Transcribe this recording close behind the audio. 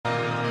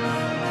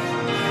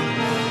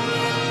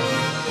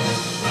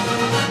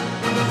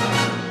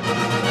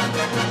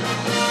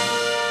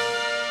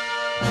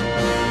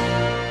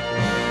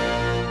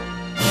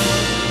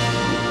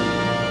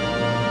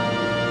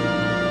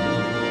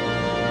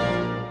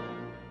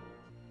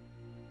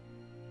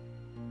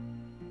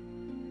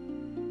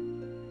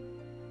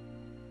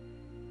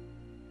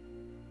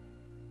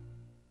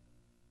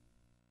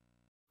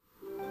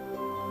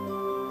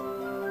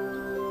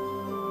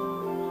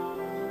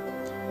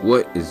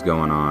What is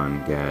going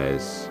on,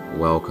 guys?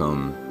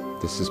 Welcome.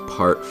 This is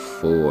part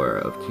 4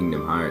 of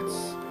Kingdom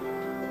Hearts.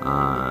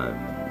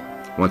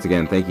 Once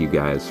again, thank you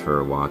guys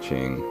for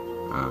watching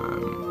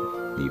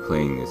me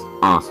playing this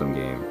awesome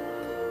game.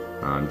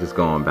 Just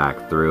going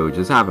back through,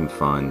 just having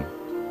fun.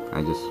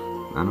 I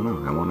don't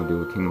know, I want to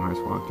do a Kingdom Hearts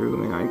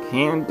walkthrough and I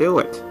can't do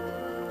it.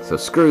 So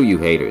screw you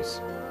haters.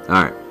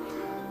 Alright.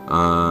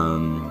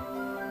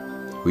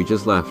 We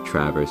just left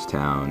Traverse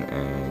Town,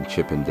 and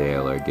Chip and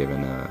Dale are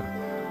given the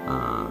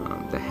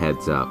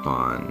heads up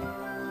on,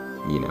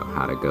 you know,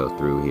 how to go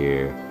through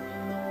here.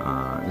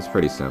 It's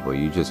pretty simple.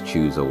 You just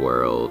choose a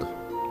world,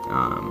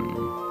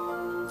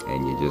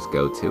 and you just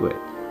go to it.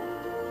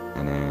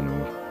 And then,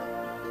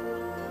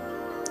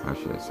 how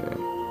should I say it?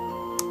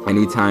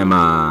 Anytime,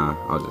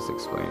 I'll just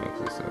explain it,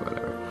 just say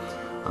whatever.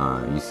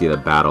 You see the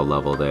battle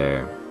level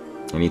there.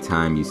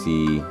 Anytime you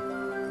see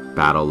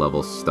battle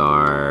level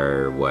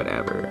star,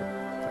 whatever.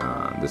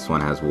 This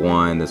one has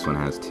 1, this one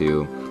has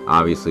 2.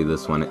 Obviously,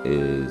 this one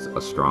is a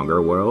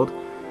stronger world.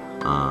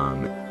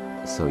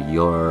 So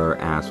your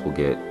ass will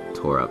get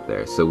tore up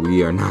there. So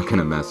we are not going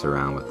to mess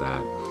around with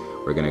that.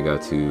 We're going to go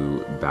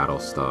to battle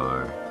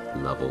star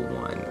level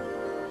 1.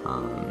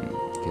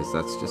 Because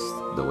that's just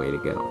the way to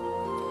go.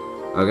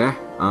 Okay,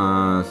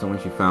 so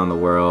once you found the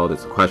world,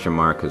 it's a question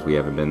mark because we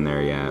haven't been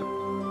there yet.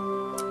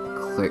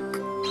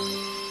 Click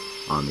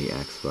on the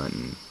X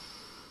button.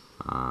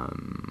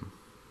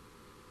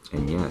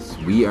 And yes,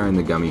 we are in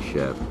the Gummi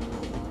ship.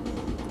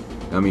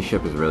 Gummi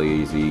ship is really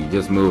easy. You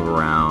just move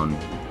around,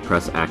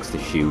 press X to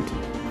shoot,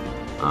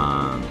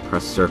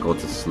 press circle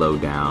to slow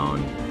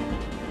down.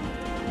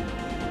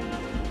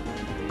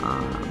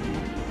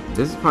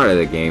 This is part of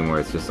the game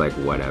where it's just like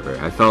whatever.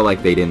 I felt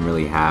like they didn't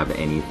really have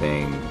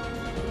anything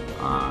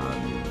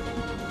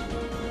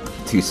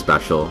too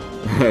special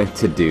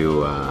to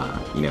do,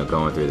 you know,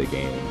 going through the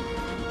game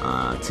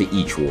to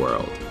each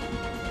world.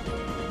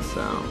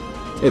 So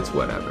it's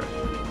whatever.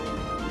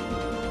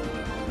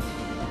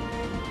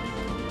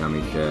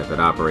 Gummi ship, it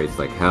operates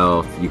like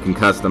health. You can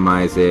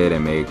customize it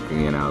and make,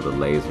 you know, the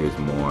lasers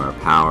more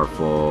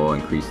powerful,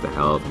 increase the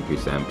health,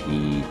 increase the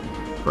MP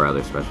for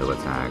other special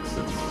attacks.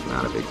 It's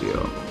not a big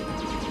deal.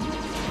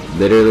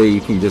 Literally,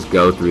 you can just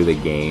go through the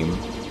game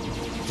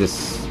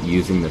just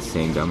using the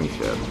same Gummi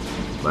ship.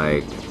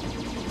 Like,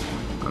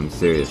 I'm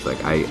serious.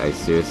 Like, I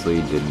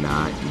seriously did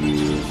not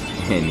use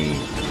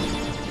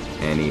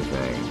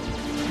anything.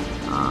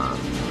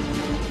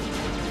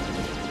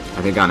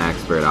 I think on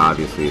expert,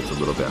 obviously, it's a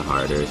little bit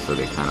harder, so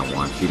they kind of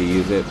want you to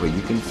use it, but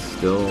you can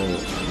still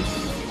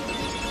just...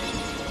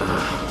 the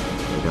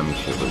Gummi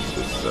ship was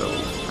just so...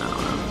 I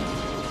don't know.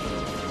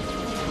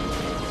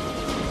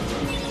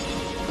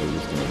 We're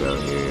just gonna go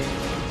here.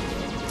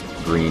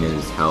 Green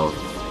is health.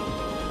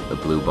 The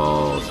blue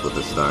balls with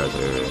the stars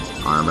are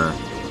armor.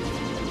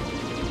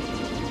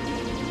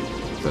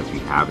 So if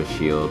you have a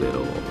shield,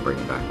 it'll bring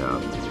it back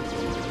up.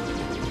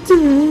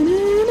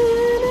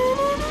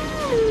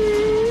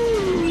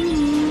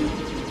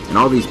 And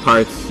all these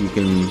parts you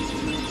can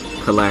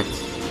collect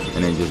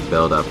and then just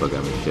build up a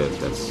Gummi ship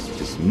that's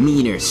just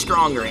meaner,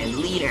 stronger, and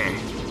leaner.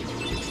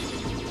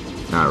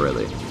 Not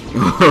really.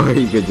 Or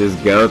you could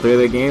just go through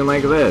the game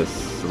like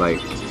this. Like,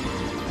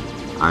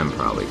 I'm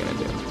probably gonna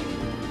do.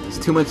 It's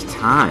too much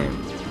time.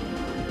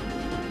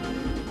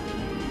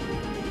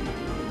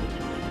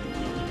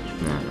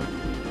 Nah.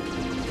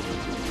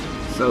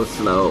 So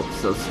slow,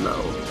 so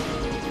slow.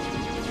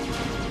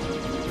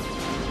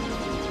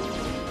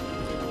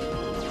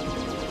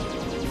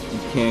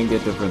 Can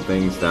get different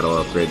things that'll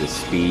upgrade the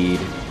speed,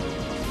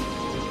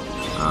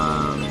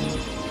 and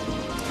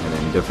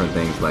then different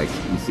things like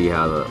you see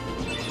how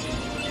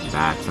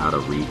that's out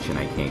of reach and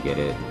I can't get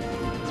it.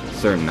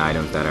 Certain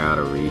items that are out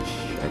of reach,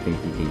 I think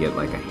you can get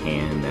like a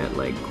hand that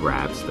like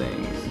grabs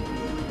things,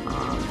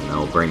 and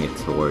they'll bring it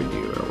toward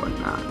you or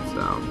whatnot.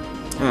 So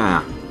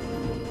yeah,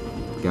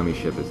 Gummi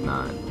ship is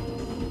not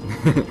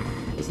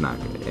it's not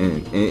good.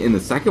 And in the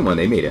second one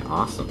they made it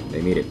awesome,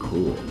 they made it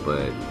cool,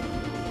 but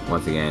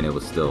once again, it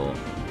was still,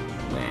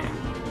 man.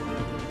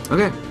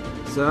 Okay,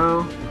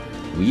 so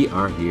we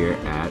are here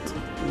at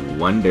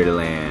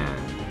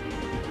Wonderland.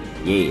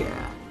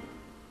 Yeah.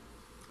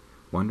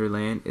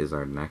 Wonderland is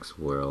our next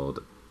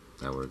world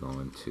that we're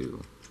going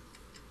to.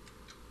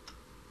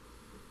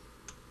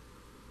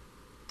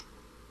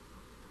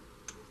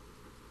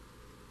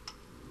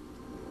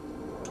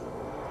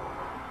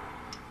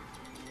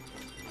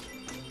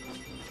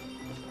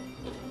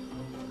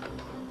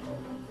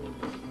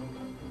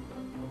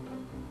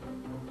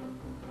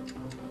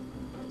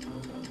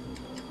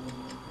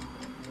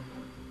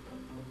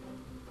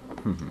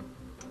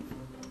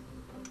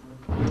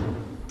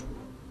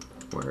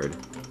 Word.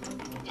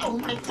 Oh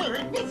my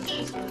word,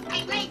 mistress!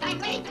 I'm late!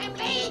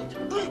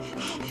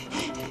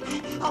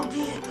 Oh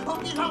dear, oh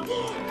dear, oh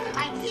dear!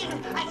 I'm here,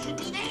 I should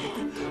be there!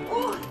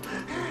 Oh,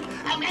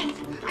 I'm late!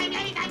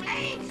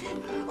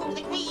 Oh,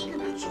 the queen,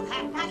 she'll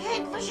have my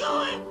head for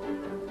sure!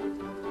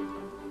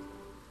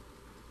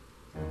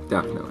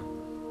 Definitely.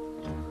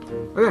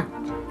 Okay,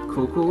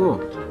 cool.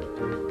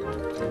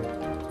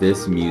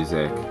 this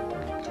music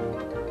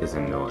is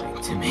annoying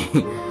to me.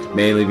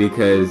 Mainly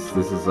because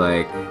this is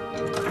like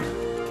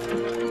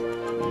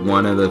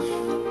one of the,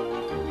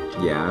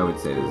 yeah, I would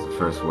say this is the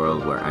first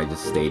world where I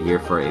just stayed here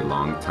for a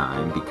long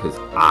time because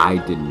I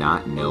did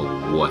not know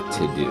what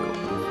to do.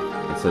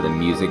 And so the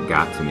music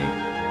got to me.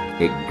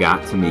 It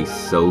got to me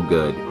so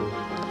good.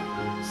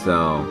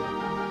 So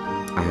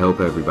I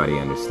hope everybody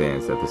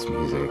understands that this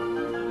music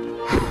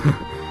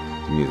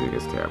music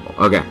is terrible.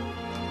 Okay.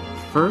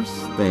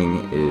 First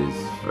thing is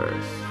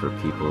first, for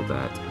people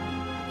that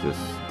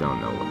just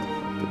don't know what the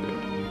fuck to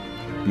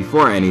do.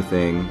 Before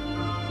anything,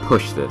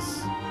 push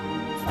this.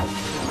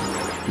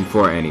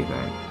 Before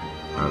anything.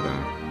 Okay.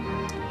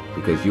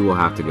 Because you will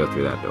have to go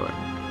through that door.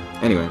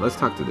 Anyway, let's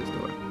talk to this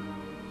door.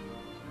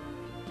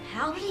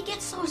 How did he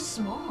get so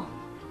small?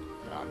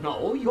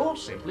 No, you're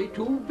simply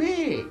too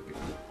big.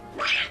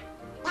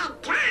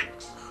 That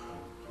tracks.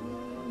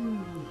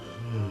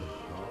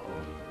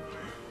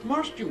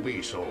 Must you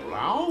be so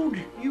loud?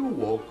 You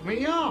woke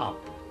me up.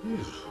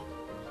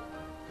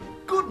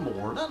 Good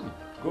morning.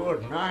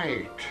 Good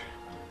night.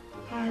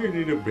 I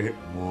need a bit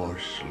more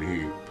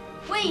sleep.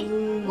 Wait,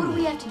 what do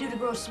we have to do to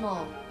grow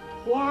small?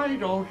 Why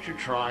don't you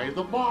try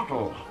the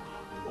bottle?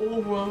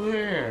 Over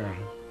there.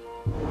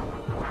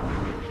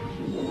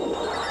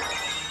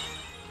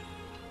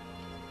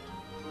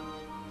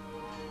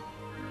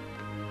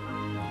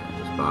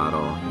 This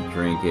bottle, you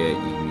drink it,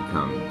 you can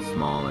become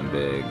small and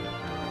big.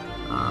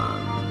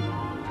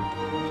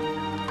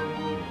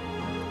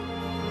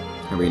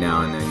 Every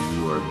now and then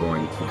you are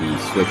going to be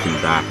switching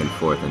back and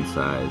forth in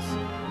size.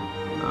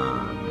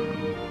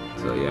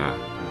 So yeah,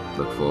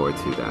 look forward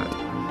to that.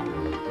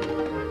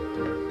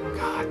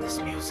 God, this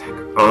music.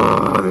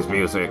 Oh, this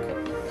music.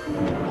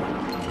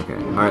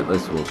 Okay,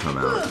 Heartless will come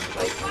out.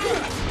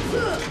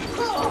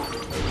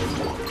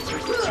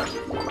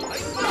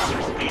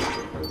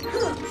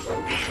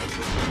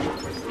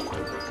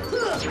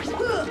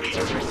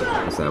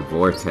 It's a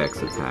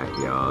vortex attack,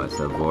 y'all. It's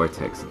a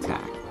vortex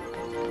attack.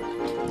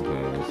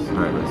 Okay, there's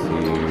Heartless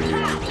here.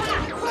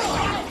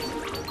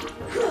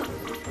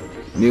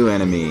 New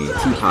enemy,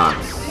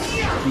 Teapots.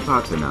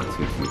 Teapots are not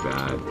too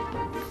bad.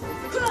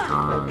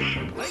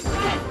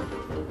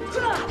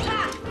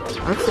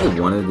 I'd say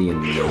one of the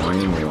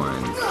annoying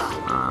ones,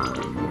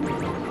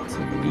 to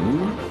me,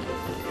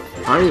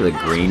 probably the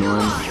green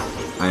ones.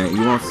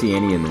 You won't see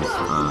any in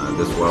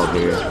this world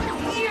here,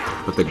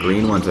 but the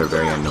green ones are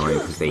very annoying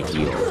because they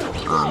heal.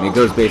 It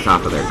goes based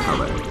off of their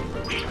color,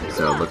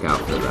 so look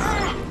out for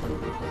that.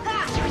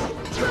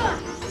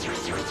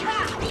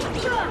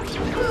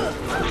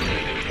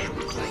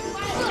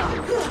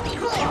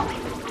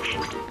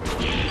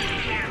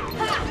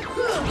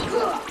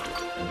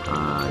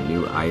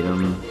 New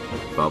item,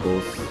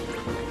 bubbles.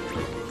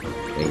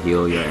 They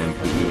heal your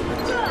MP.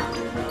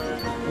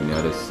 You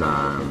notice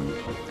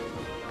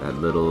that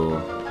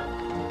little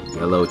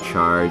yellow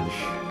charge.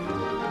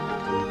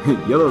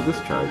 Yellow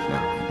discharge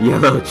now.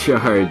 Yellow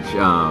charge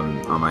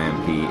on my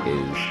MP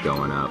is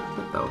going up.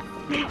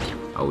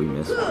 Oh, we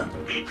missed one.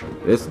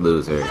 This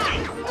loser.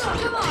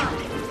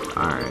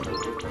 Alright.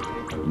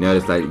 You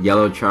notice that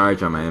yellow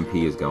charge on my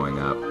MP is going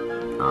up.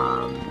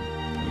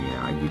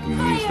 You can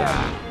use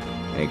that.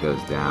 And it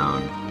goes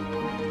down.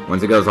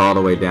 Once it goes all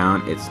the way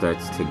down, it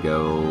starts to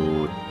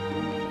go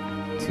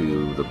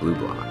to the blue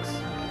blocks.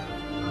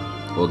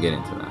 We'll get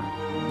into that.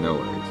 No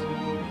worries.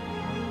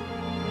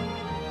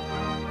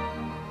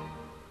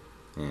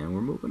 And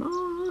we're moving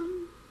on.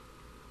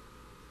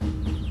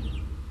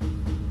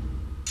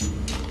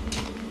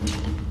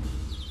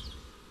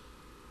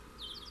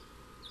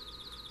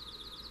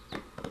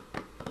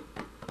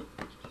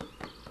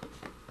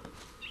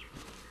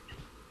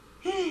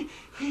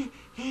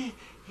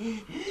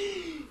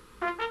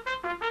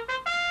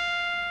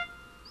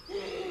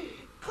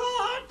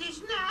 Court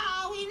is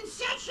now in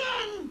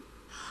session.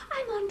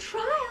 I'm on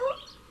trial.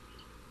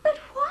 But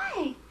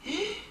why?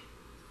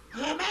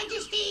 Her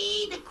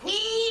Majesty, the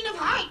Queen of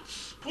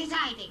Hearts,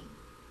 presiding.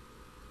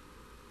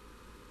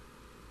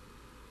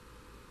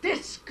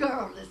 This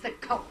girl is the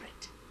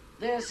culprit.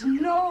 There's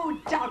no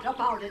doubt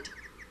about it.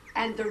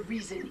 And the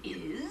reason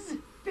is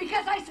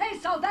because I say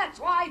so, that's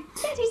why.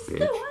 That is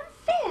so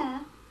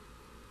unfair.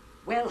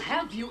 Well,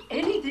 have you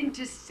anything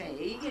to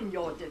say in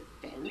your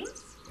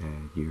defense?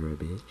 You're a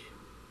bitch.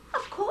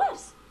 Of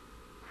course.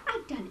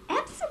 I've done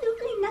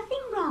absolutely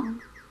nothing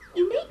wrong.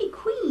 You may be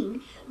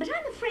queen, but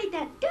I'm afraid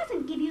that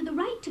doesn't give you the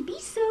right to be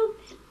so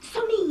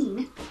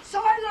mean.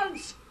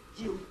 Silence!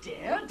 You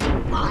dare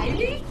defy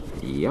me?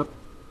 Yep.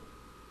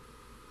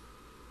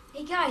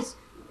 Hey guys,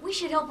 we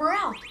should help her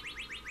out.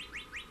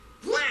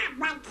 Yeah,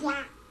 but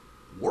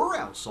We're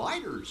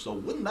outsiders, so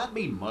wouldn't that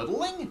be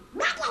muddling?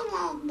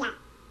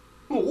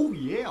 Oh,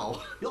 yeah.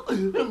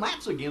 And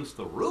that's against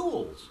the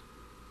rules.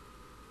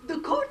 The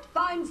court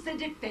finds the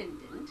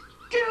defendant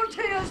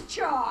guilty as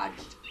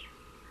charged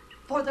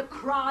for the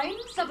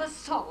crimes of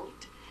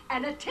assault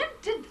and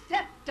attempted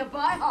theft of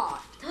my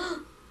heart.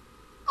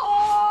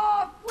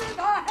 Off with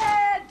her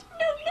head!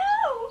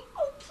 No!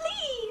 Oh,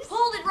 please!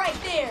 Hold it right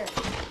there!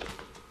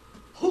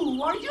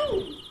 Who are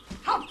you?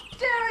 How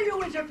dare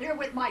you interfere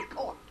with my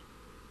court?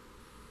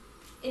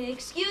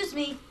 Excuse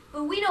me,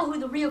 but we know who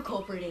the real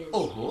culprit is.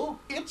 Uh-huh.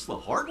 It's the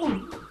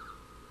Heartland.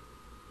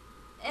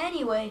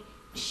 Anyway,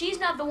 she's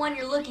not the one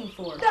you're looking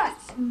for.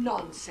 That's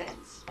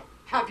nonsense.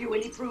 Have you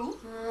any proof?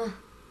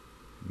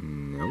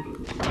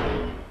 Nope.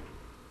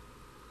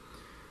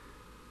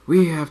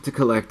 We have to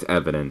collect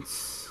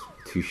evidence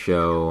to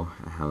show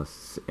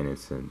Alice's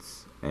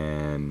innocence,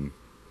 and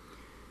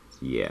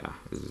yeah,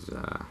 this is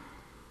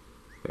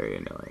very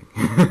annoying.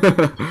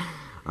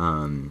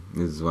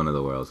 This is one of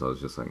the worlds I was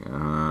just like,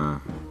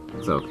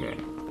 it's okay.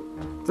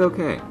 It's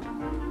okay.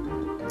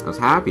 I was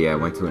happy I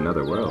went to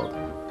another world,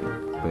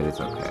 but it's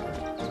okay.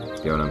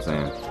 You know what I'm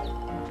saying?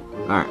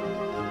 Alright.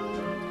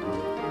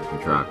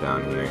 Drop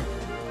down here.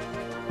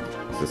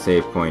 It's a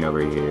save point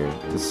over here.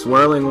 The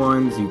swirling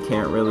ones, you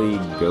can't really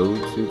go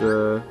to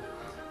the...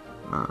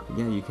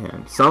 yeah, you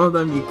can. Some of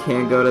them you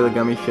can go to the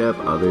Gummi ship,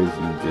 others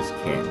you just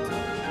can't.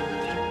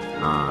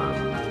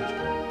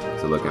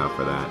 So look out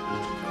for that.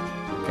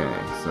 Okay,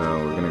 so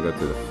we're gonna go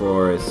to the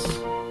forest.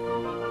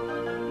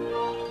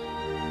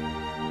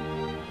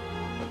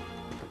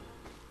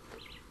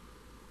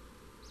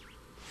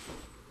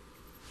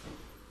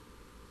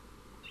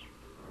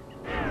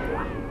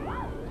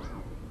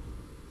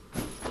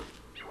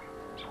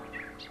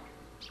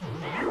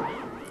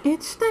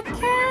 It's the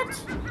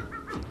cat!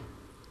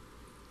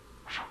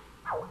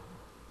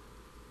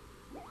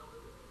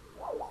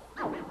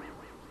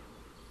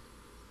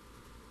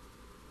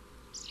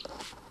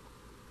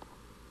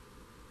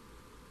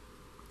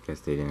 Guess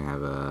they didn't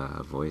have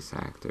a voice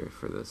actor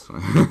for this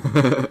one.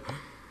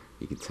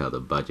 You could tell the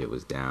budget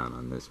was down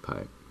on this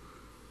part.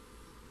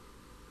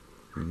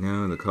 We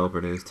know the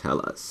culprit is.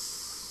 Tell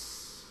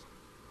us.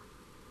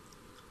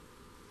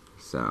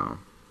 So,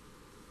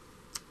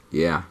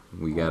 yeah,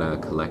 we gotta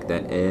collect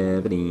that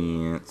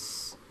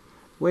evidence.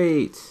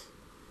 Wait!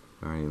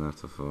 Already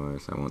left the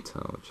forest. I won't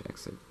tell which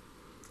exit.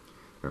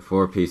 There are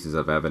 4 pieces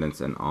of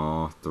evidence and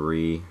all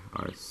 3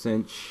 are a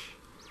cinch.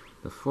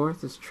 The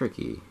 4th is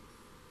tricky.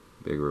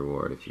 Big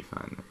reward if you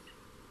find them.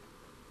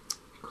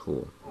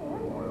 Cool.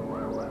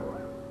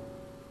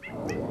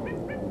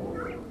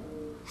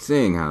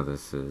 Seeing how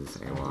this is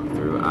a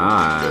walkthrough,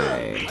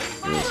 I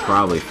will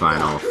probably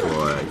find all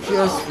 4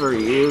 just for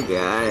you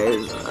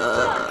guys.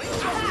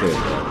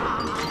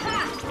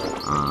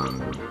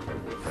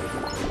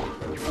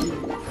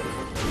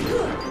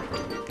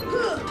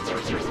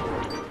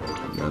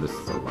 Notice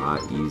it's a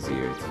lot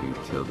easier to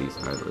kill these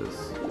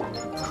heartless.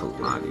 It's a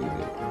lot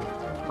easier.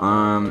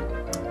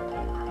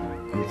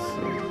 Let's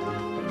see.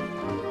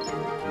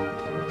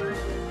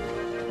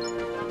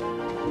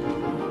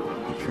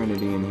 The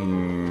Trinity in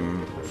here.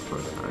 Of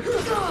course,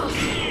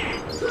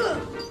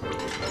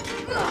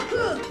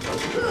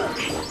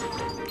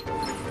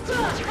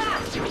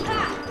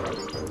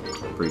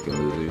 freaking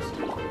losers.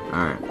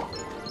 Alright.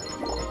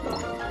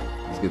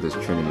 Let's get this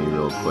Trinity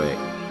real quick.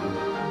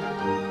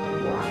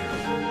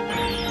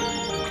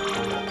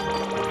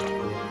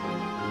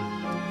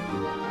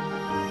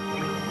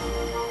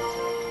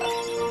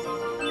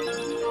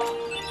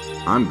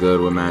 I'm good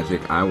with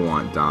magic. I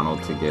want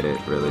Donald to get it,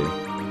 really,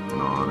 in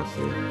all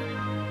honesty.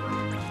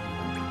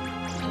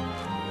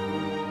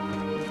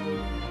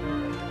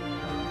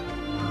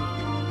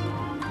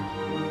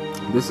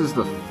 This is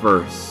the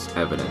first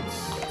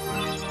evidence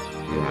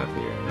we have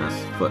here, and that's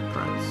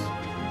footprints.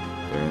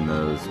 They're in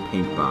those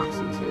pink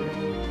boxes here.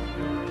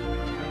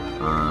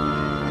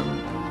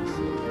 Let's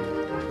see.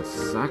 The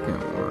second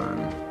one,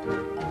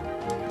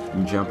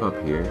 you jump up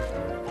here.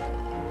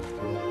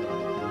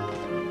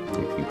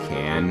 If you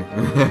can.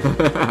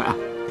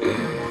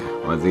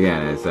 Once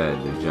again, I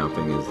said the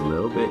jumping is a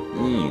little bit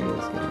in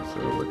this game, so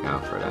look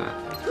out for that.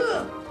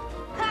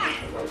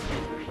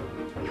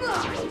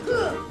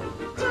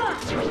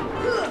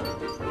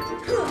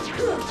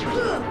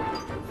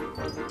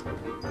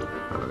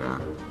 Oh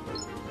god.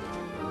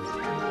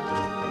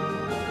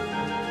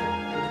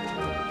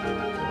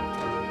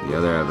 The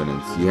other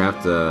evidence, you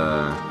have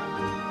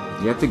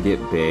to get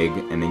big,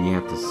 and then you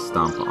have to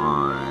stomp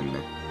on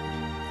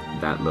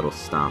that little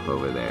stomp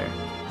over there.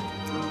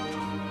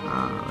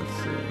 Let's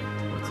see.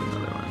 What's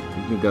another one?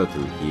 You can go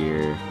through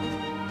here.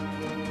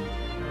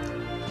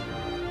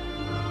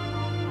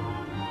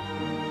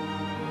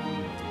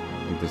 I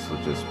think this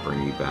will just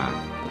bring you back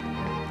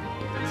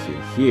to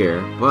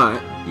here,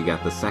 but you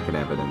got the second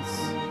evidence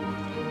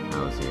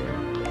that was here.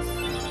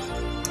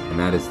 And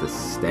that is the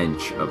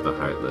stench of the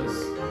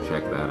Heartless.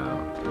 Check that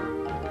out.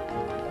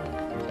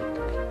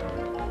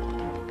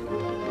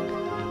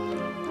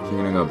 So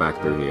you're gonna go back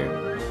through here.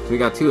 So we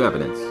got 2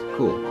 evidence.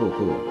 Cool, cool,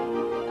 cool.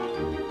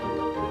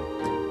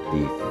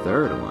 The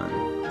third one.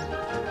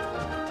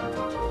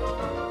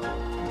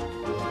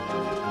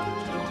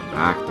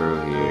 Back through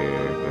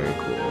here. Very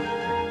cool.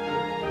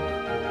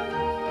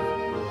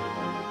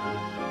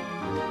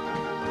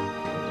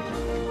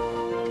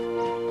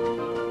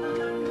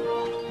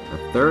 The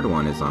third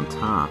one is on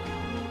top.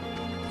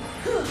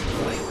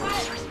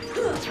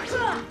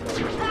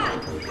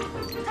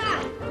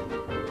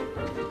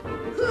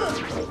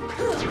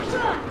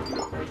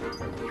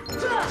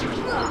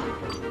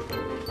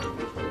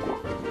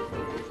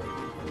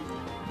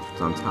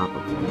 It's on top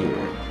of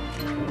here.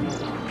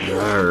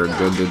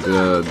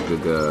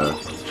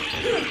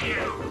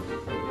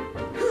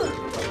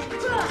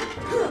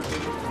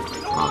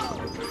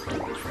 Awesome.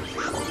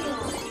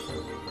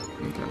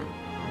 Okay.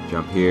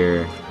 Jump here.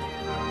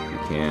 You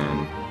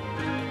can.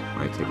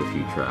 Might take a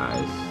few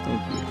tries.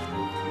 Thank you.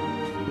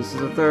 This is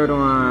the third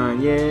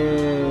one.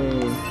 Yay!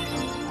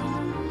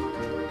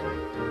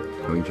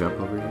 Can we jump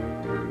over here?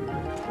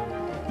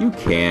 You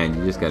can.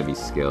 You just gotta be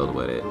skilled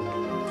with it.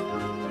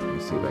 Let me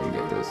see if I can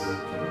get this.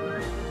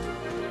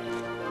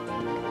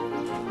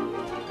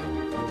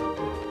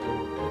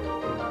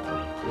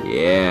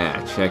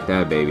 Yeah, check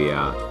that baby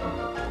out.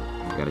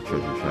 Got a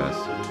treasure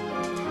chest.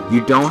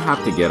 You don't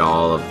have to get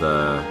all of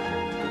the,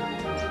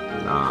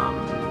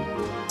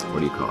 what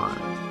do you call it?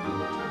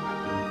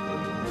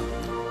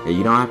 Yeah,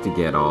 you don't have to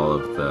get all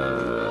of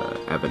the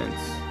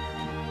evidence.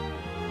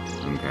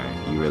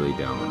 Okay, you really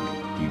don't.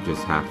 You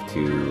just have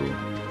to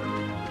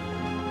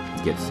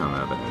get some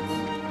evidence.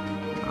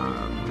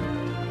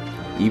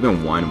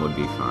 Even one would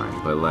be fine,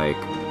 but like,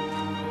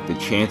 the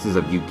chances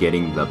of you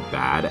getting the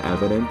bad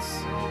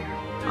evidence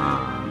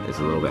is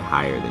a little bit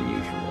higher than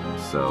usual,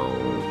 so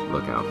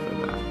look out for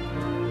that.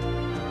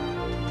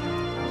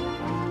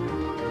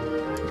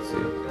 Let's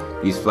see.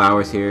 These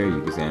flowers here,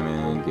 you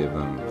examine, give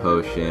them a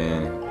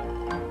potion.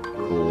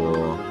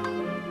 Cool.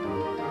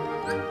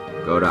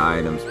 Go to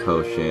items,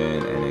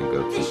 potion, and then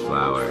go to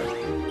flower.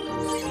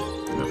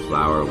 And the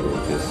flower will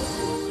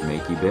just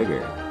make you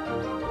bigger.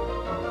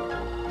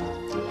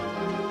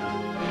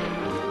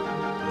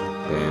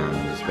 Damn,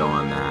 just go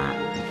on that.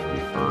 It should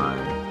be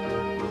fine.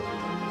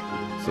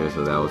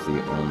 Seriously, that was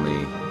the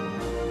only...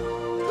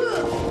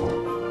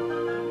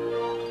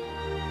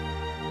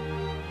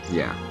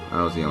 Yeah,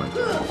 that was the only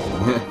thing.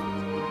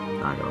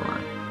 Not gonna lie.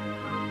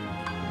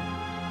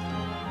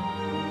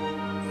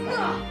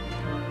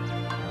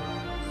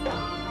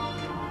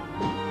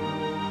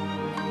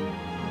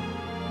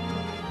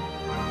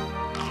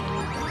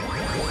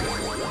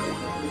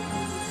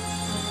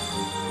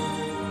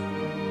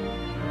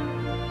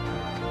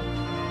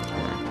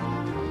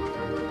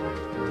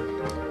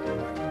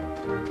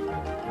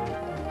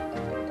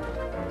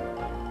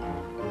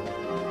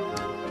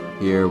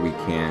 Here we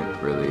can't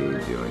really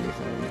do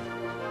anything.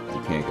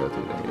 You can't go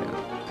through there yet.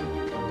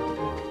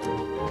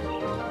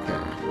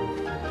 Okay.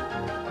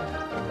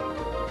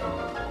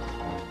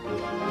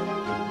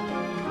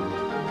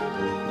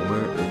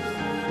 Where is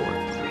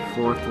the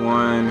fourth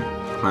one?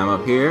 Climb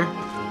up here.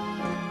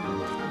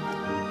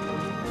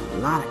 A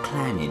lot of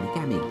climbing. You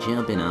got me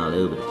jumping all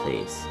over the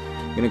place.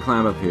 I'm gonna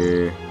climb up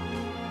here.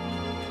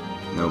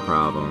 No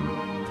problem.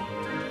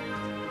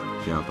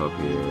 Jump up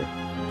here.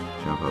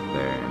 Jump up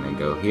there, and then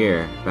go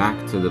here, back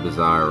to the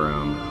bazaar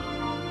room.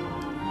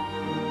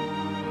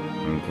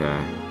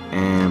 Okay,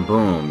 and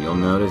boom, you'll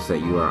notice that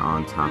you are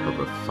on top of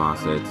a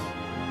faucet.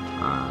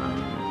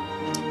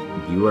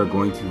 You are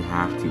going to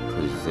have to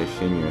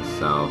position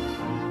yourself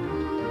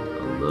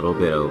a little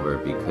bit over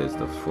because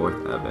the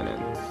fourth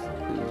evidence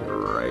is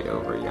right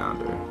over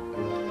yonder.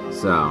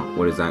 So,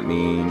 what does that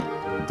mean?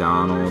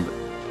 Donald,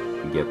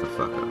 get the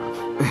fuck off.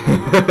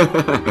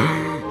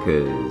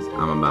 Because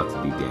I'm about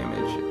to do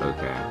damage.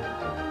 Okay.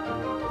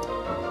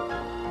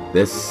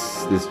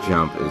 This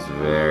jump is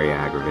very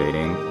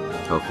aggravating.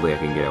 Hopefully I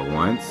can get it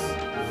once.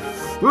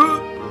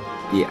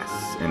 Yes,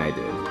 and I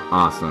did.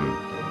 Awesome.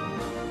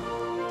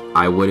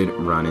 I wouldn't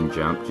run and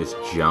jump. Just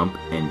jump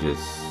and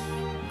just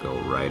go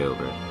right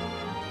over it.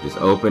 Just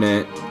open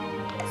it,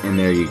 and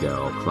there you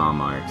go. Claw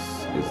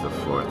marks is the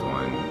fourth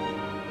one.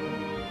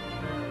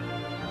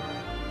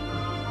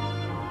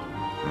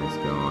 Nice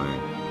going.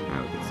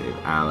 Now we can save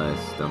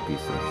Alice. Don't be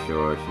so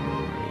sure.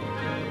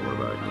 What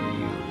about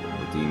you?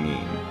 What do you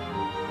mean?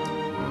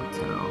 Won't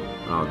tell.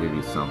 I'll give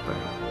you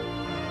something.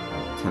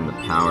 10 the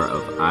power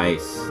of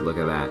ice. Look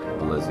at that.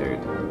 Blizzard.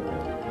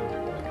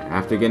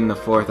 After getting the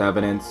fourth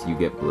evidence, you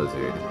get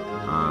Blizzard.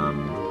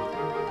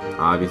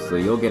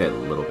 Obviously, you'll get it a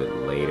little bit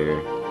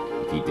later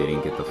if you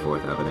didn't get the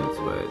fourth evidence,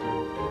 but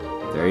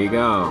there you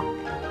go.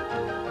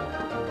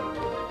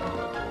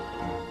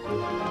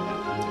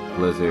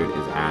 Blizzard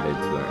is added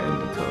to our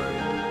inventory.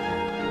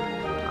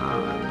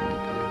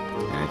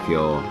 And I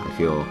feel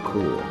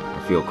cool.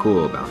 I feel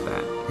cool about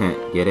that.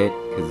 Get it?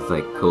 Because it's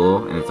like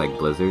cool and it's like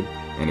Blizzard.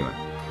 Anyway,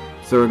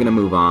 so we're gonna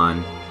move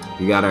on.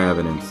 We got our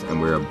evidence and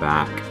we're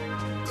back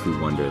to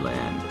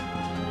Wonderland.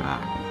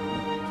 Back.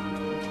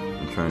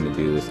 I'm trying to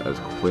do this as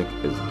quick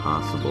as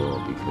possible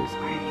because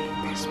I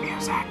hate this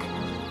music.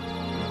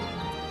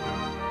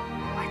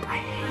 Like, I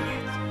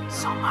hate it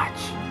so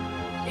much.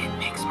 It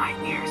makes my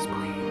ears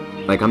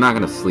bleed. Like, I'm not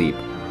gonna sleep.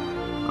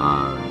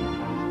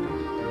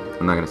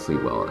 I'm not gonna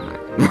sleep well at night.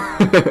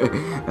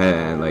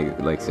 And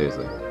like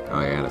seriously. Oh,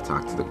 I gotta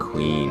talk to the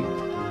queen.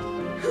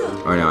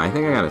 Or no, I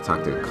think I gotta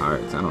talk to the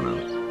cards. I don't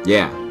know.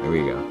 Yeah, there we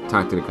go.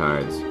 Talk to the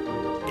cards.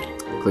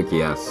 Click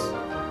yes.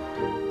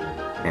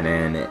 And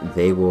then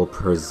they will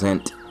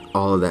present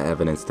all of the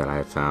evidence that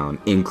I found,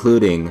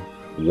 including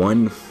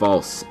one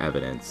false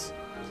evidence.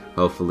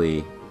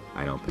 Hopefully,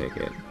 I don't pick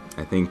it.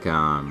 I think,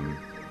 I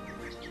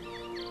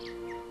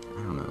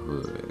don't know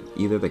who,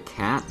 either the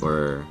cat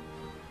or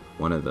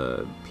one of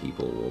the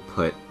people will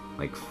put,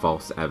 like,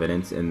 false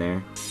evidence in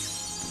there.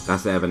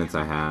 That's the evidence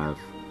I have.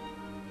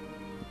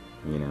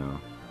 You know.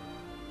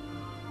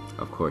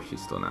 Of course,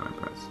 she's still not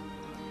impressed.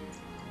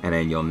 And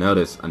then you'll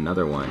notice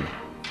another one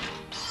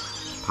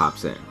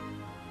pops in.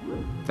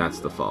 That's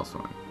the false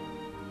one.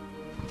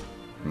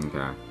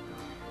 Okay.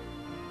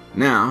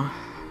 Now,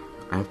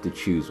 I have to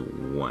choose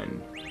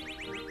one.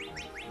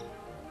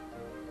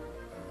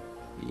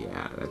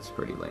 Yeah, that's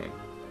pretty lame.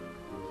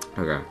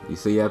 Okay,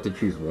 so you have to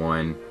choose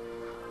one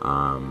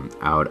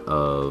out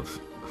of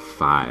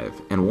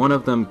 5. And one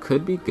of them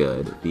could be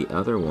good, the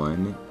other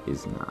one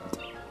is not.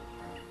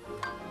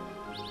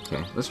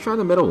 Okay, let's try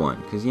the middle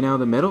one, because you know,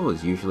 the middle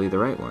is usually the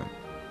right one.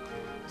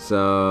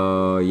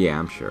 So, yeah,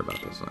 I'm sure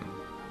about this one.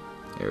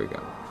 Here we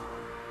go.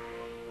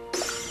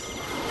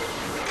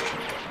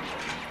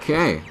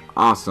 Okay,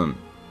 awesome.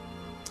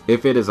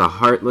 If it is a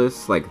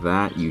heartless like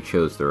that, you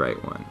chose the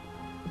right one.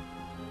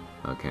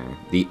 Okay.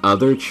 The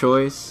other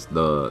choice,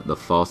 the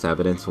false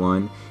evidence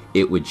one,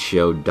 it would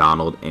show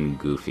Donald and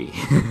Goofy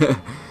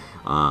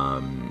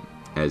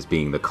as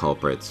being the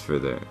culprits for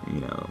the,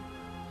 you know,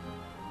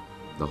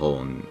 the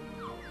whole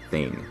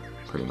thing,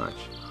 pretty much.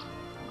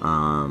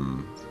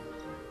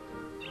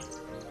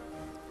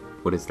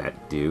 What does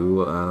that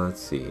do?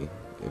 Let's see.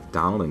 If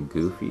Donald and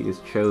Goofy is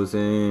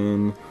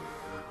chosen,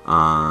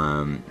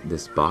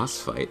 this boss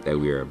fight that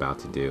we are about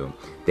to do,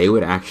 they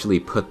would actually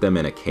put them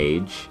in a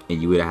cage,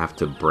 and you would have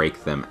to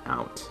break them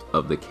out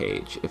of the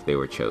cage if they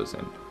were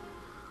chosen.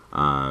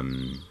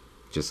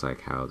 Just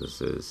like how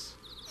this is.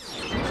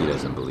 She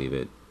doesn't believe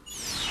it.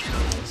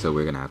 So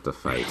we're gonna have to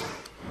fight.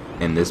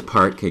 And this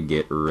part could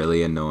get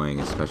really annoying,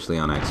 especially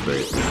on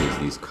expert, because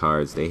these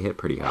cards, they hit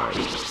pretty hard.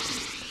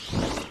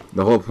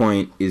 The whole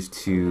point is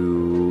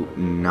to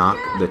knock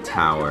the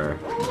tower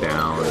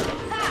down.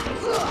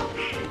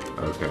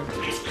 Okay.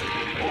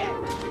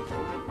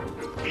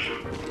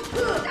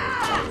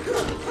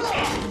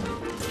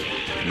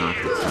 Knock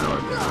the tower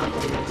down.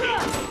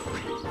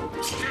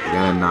 You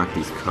gotta knock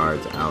these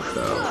cards out,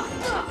 though.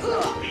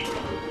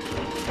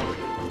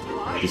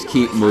 Just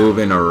keep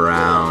moving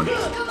around.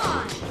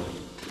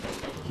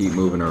 Keep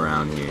moving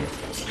around here.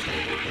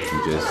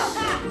 And just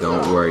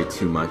don't worry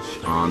too much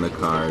on the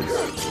cards.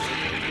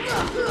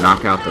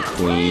 Knock out the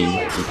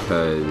queen,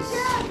 because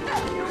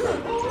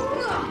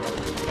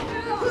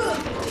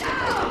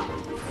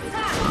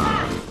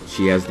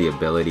she has the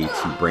ability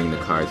to bring the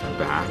cards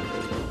back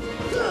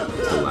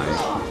to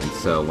life. And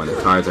so when the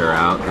cards are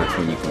out, that's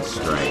when you can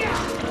strike.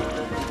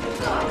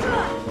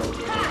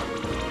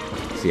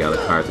 See how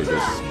the cards are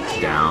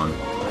just down?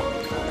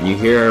 When you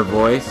hear her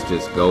voice,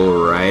 just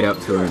go right up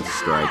to her and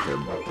strike her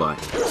butt.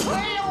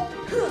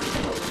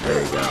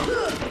 There you go.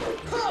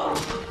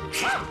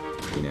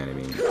 You know what I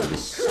mean? You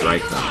just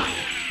strike them.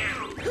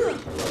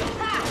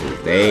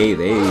 They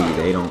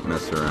don't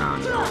mess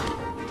around, you know.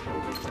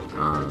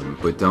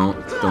 But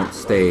don't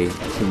stay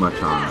too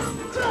much on them.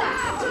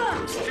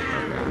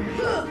 Okay.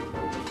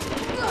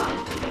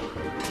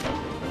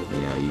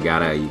 You know, you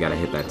gotta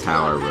hit that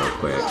tower real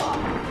quick.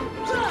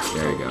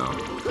 There you go.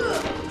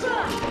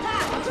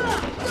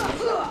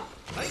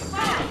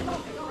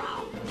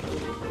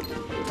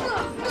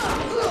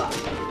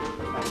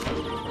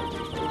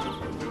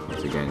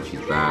 Once again,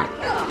 she's back.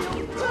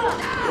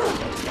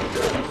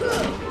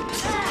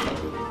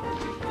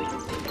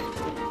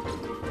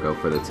 Go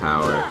for the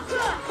tower.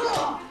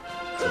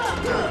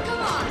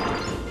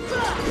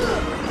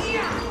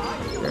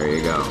 There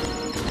you go.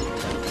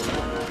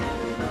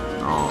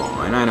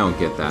 Oh, and I don't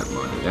get that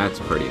money. That's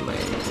pretty lame.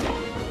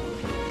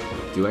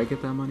 Do I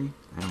get that money?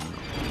 I don't know.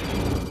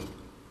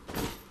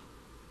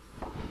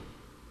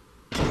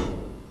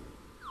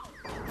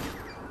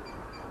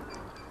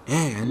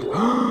 And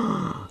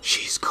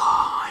she's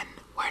gone.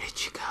 Where did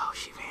she go?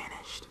 She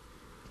vanished.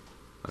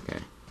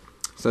 Okay.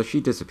 So she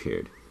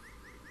disappeared.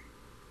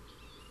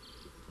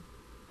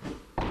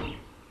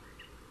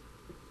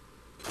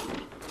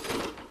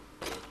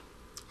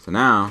 So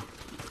now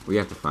we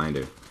have to find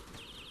her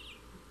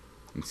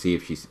and see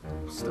if she's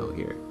still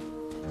here.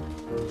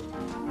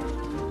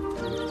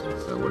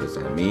 So what does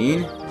that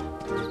mean?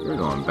 You're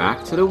going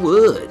back to the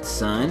woods,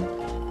 son.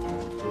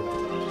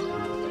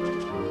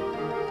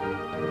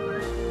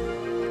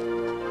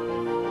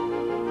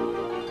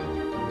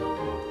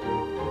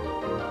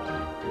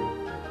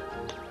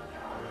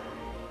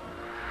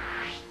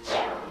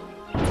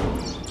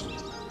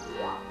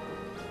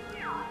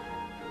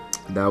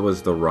 That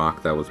was the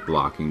rock that was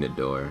blocking the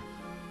door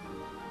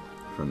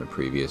from the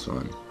previous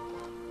one.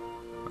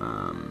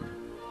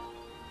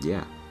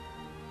 Yeah.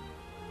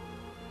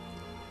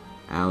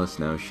 Alice,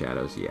 no.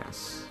 Shadows,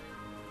 yes.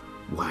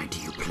 Why do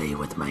you play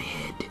with my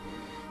head?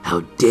 How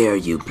dare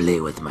you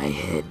play with my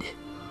head?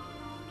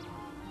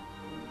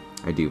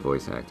 I do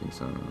voice acting,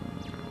 so...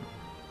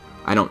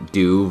 I don't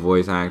do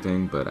voice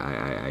acting, but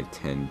I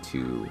tend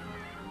to,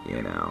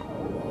 you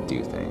know,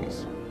 do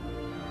things.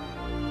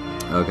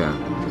 Okay.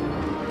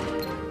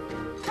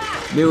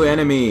 New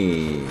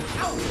enemy.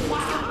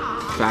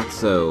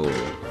 Fatso.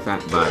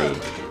 Fat body.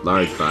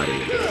 Large body.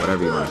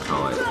 Whatever you want to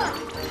call it.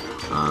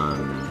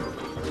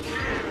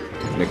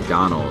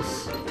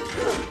 McDonald's.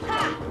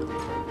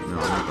 No,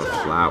 not the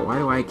flower. Why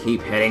do I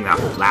keep hitting the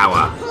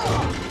flower?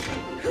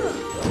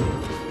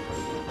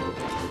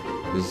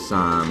 This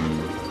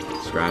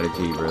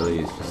strategy really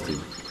is just to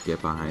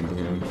get behind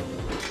him.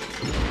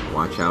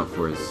 Watch out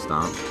for his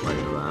stomp while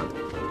you're left.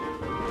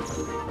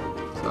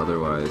 So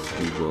otherwise,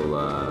 he will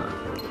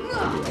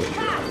hit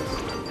your ass.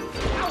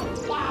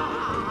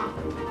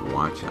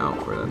 Watch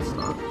out for that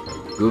stomp.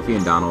 Goofy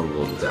and Donald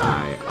will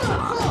die a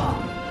lot.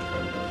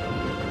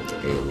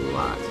 A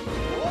lot.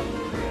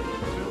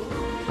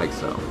 Like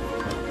so.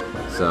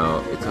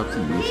 So, it's up to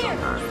you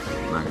sometimes.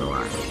 I'm not gonna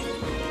lie.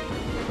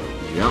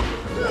 Jump.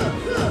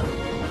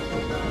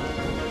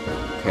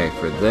 Okay,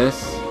 for this,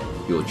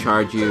 he will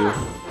charge you.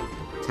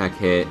 Tech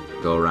hit.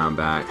 Go around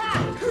back.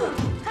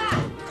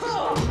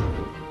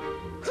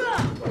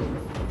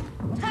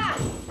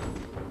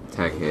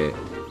 Tech hit.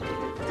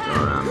 Go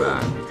around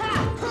back.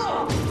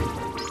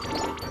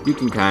 You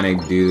can kind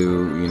of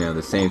do, you know,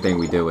 the same thing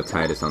we did with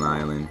Titus on the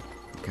island.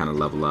 Kind of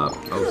level up.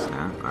 Oh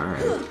snap! All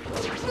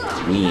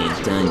right, we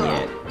ain't done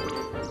yet.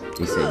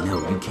 He said, "No,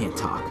 you can't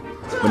talk."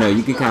 But no,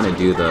 you can kind of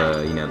do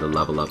the, you know, the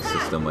level up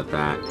system with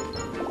that.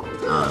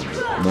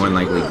 More than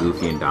likely,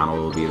 Goofy and Donald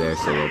will be there,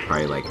 so they'll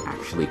probably like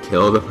actually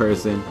kill the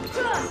person.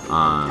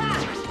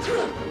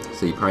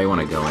 So you probably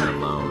want to go in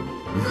alone,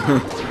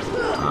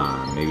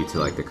 maybe to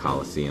like the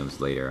Coliseums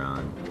later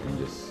on, and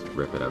just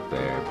rip it up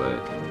there.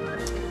 But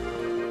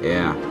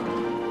yeah.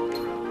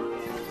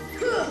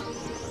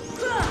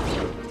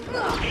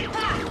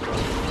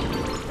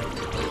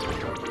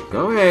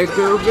 Go ahead,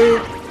 Goofy.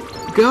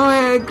 Go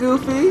ahead,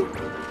 Goofy.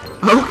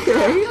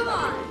 Okay.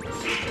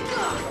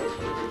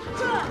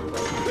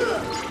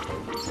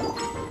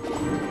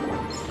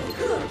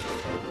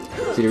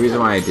 See, the reason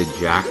why I did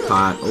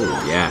jackpot.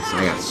 Oh yes,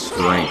 I got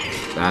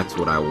strength. That's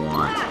what I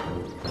want.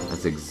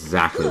 That's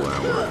exactly what I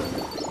want.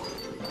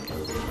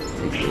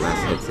 Takes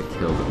less hits to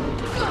kill them.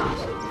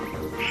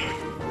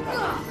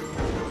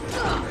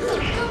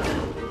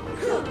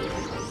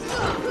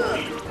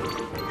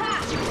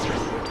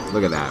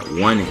 Look at that.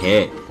 One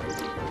hit.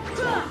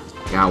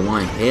 Got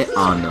one hit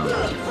on them.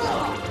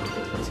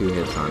 2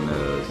 hits on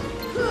those.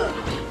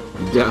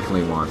 You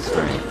definitely want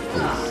strength.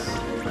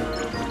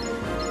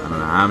 I don't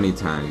know how many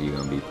times you're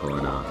going to be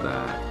pulling off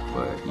that.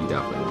 But you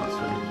definitely want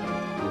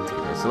strength.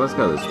 Okay, so let's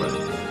go this way.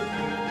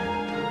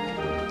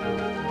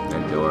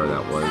 That door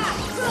that was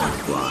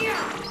once blocked.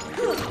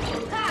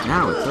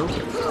 Now it's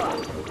open.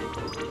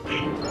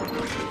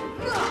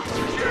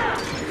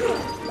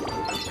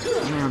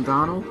 Damn,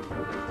 Donald.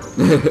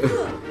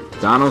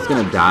 Donald's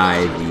gonna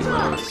die the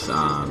most,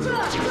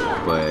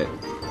 but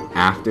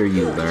after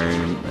you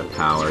learn the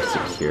power to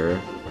cure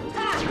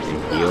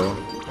and heal,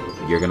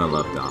 you're gonna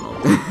love Donald.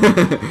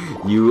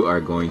 You are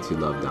going to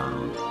love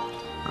Donald.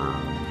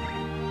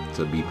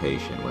 So be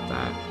patient with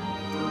that.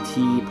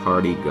 Tea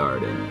Party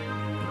Garden.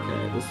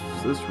 Okay,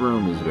 this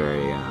room is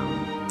very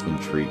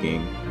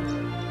intriguing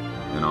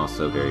and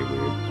also very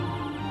weird.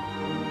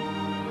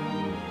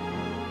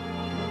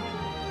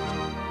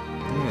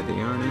 Yeah,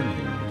 they aren't in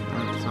here.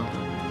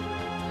 Something.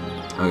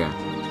 Okay.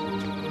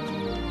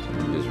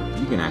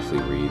 You can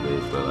actually read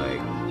this, but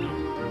like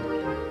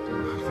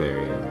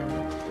very.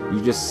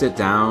 You just sit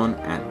down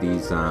at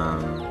these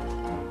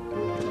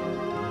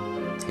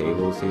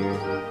tables here.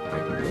 I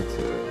can get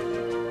to it.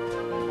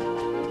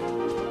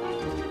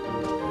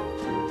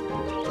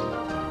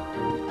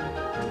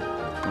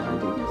 Can I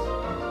do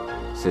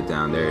this? Sit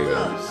down. There you go.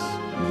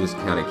 You just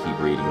gotta keep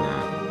reading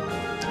that.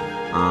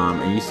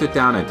 And you sit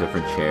down at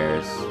different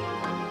chairs.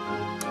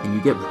 And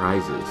you get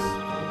prizes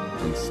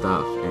and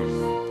stuff, and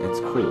it's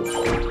cool.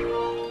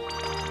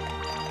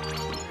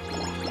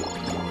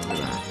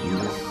 Yeah,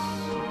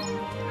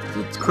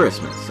 it's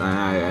Christmas.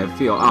 I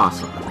feel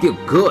awesome. I feel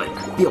good. I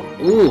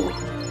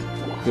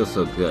feel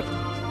so good.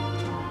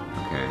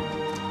 Okay.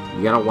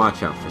 You gotta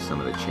watch out for some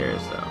of the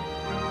chairs, though.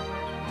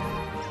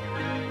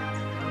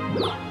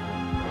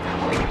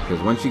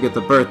 Because once you get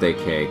the birthday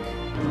cake,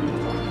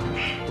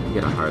 you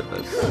get a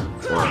heartless.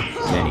 Or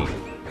many.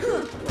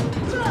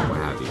 What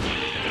have you.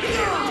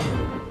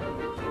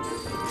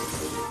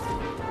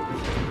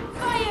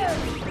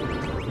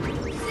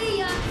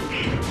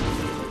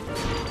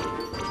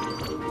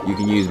 You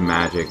can use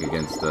magic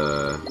against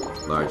the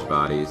large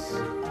bodies.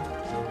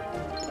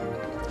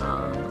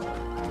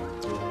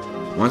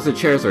 Once the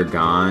chairs are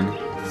gone,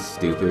 it's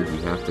stupid.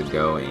 You have to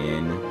go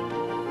in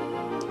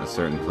a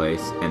certain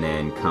place and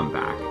then come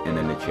back, and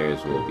then the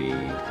chairs will be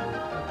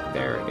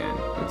there again.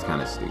 It's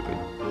kind of stupid.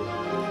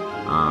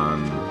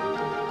 I'm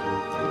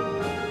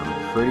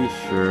pretty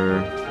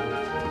sure.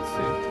 Let's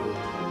see.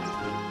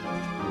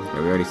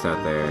 Yeah, we already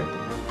sat there.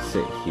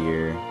 Sit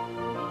here.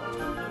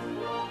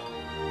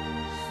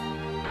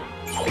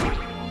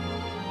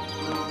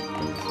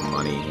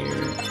 Money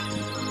here.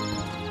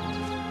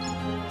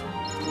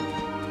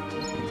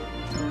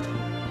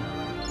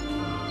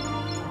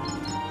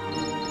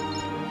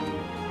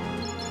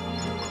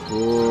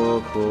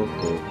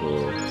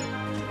 cool.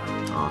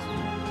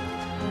 Awesome.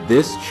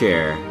 This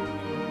chair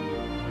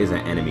is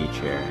an enemy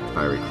chair, if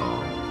I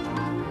recall.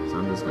 So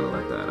I'm just gonna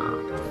let that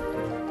out.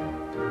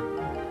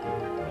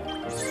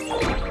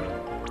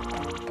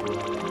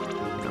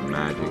 Got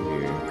magic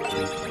here.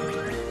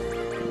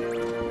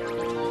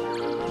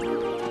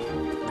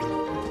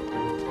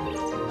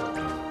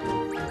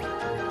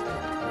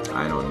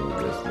 I don't need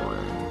this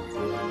one.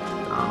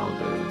 Donald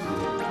is.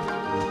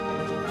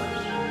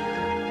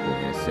 We're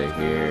gonna sit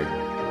here.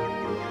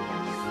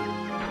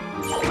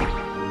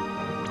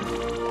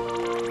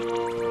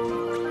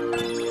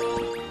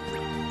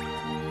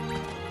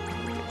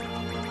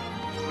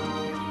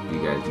 You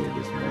guys need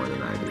this more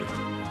than I do.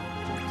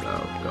 So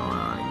go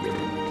on and get it.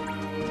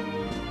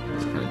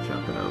 Just kind of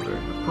jumping over.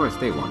 Of course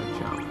they want to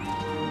jump.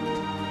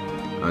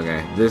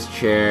 Okay, this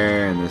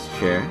chair and this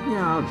chair.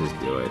 Yeah, I'll just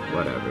do it.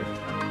 Whatever.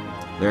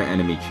 They're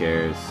enemy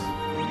chairs.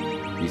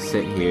 You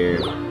sit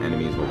here,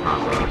 enemies will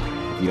pop up.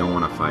 If you don't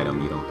want to fight them,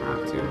 you don't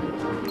have to.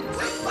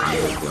 I'm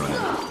just doing it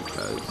just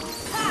because.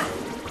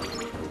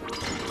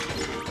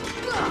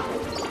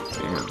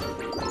 Damn.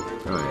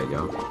 Go ahead,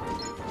 y'all.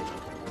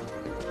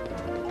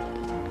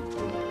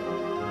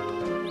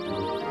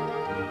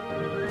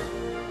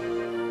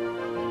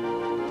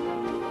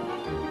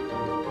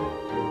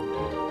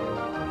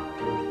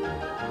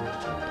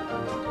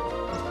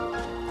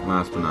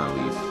 Last but not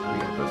least, we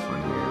got this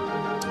one here.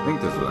 I think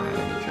this was an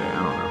enemy chair. I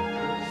don't know.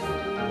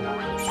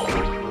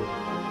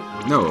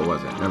 No, it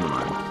wasn't. Never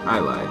mind. I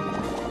lied.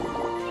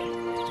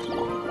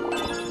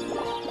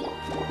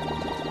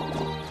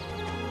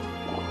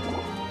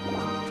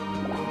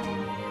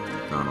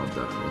 Donald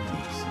definitely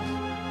thinks.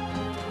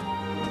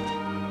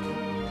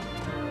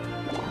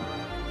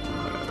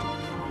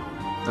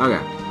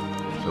 Okay.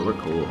 So we're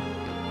cool.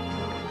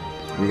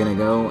 We're gonna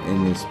go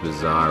in this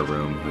bizarre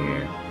room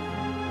here.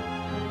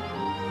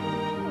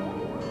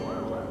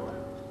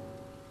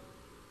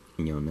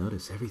 And you'll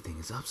notice everything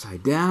is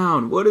upside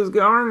down. What is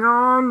going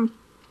on?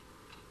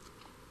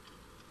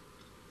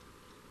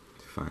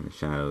 To find the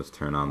shadows,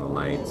 turn on the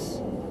lights.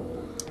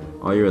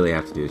 All you really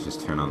have to do is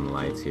just turn on the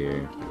lights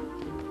here.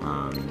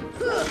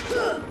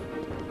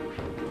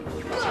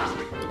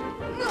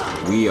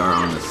 We are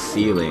on the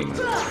ceiling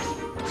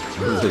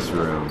of this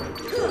room.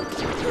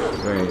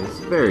 It's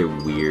a very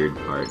weird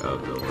part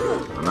of the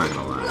world. I'm not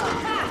gonna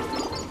lie.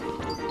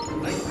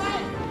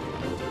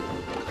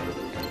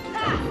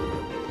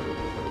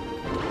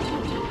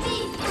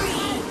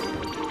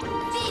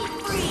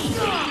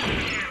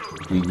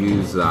 You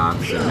use the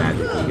opposite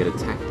magic, you get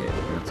attacked hit.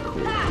 That's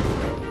cool.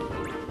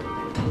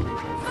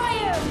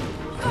 Fire!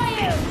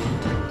 Fire!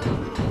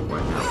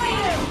 What now?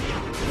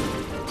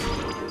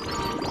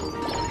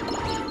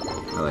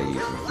 I like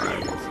using fire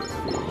against those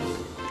fools.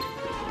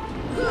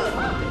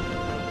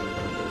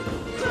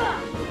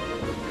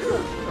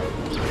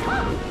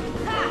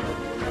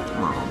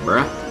 Come on,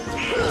 bruh.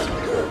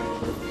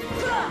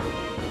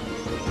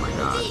 Oh my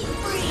god.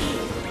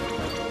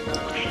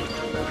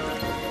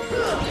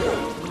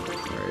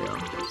 There we go.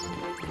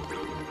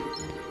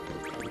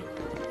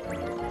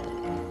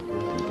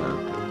 Okay.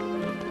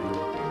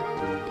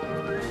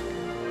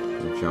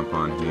 You jump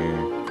on here.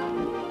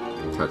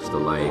 Touch the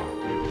light.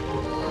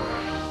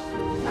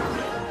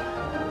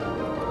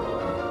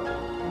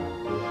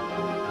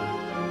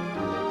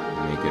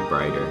 Make it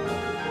brighter.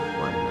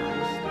 What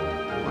next?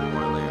 One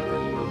more lamp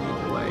that you will need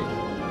to light.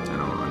 I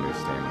don't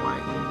understand why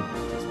he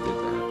just did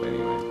that, but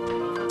anyway.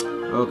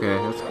 Okay,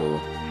 that's cool.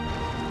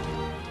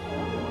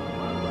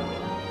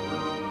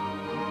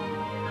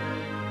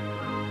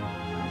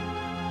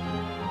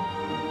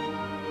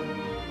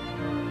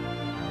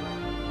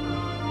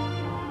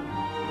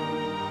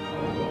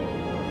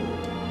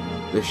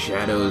 The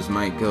shadows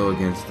might go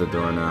against the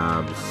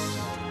doorknobs.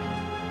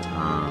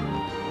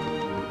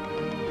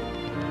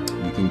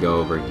 You can go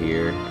over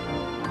here,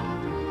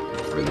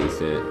 release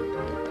it.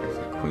 It's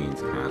the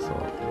Queen's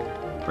Castle.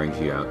 Brings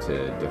you out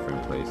to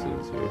different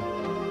places here.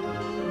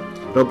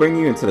 It'll bring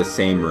you into the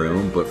same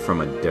room, but from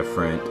a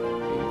different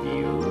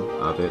view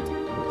of it,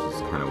 which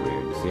is kind of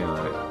weird. You see how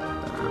that?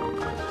 I don't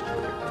know. It's just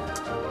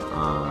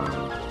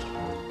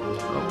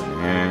weird. Open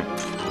here.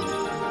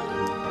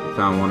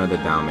 Found one of the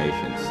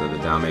Dalmatians, so the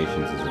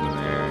Dalmatians is in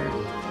there.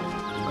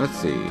 Let's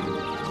see.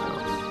 What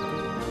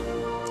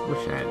else?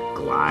 Wish I had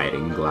glide. I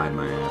can glide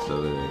my ass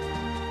over there.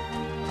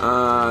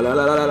 La la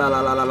la la la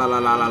la la la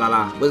la la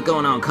la. What's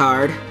going on,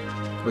 card?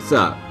 What's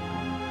up?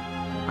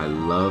 I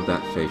love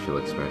that facial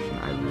expression.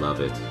 I love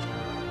it.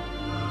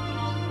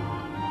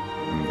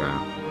 Okay.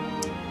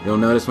 You'll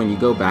notice when you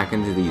go back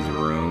into these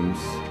rooms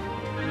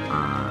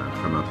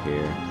from up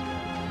here.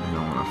 I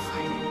don't want to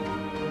fight it.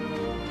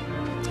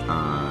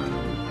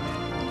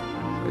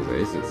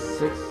 Is it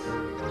 6?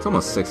 It's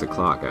almost 6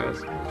 o'clock,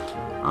 guys.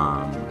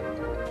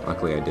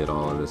 Luckily I did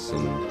all of this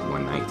in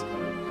one night.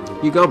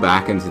 You go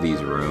back into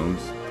these rooms.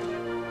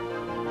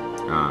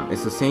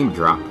 It's the same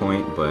drop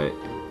point, but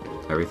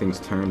everything's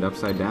turned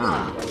upside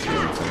down. You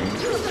know what I'm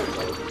saying?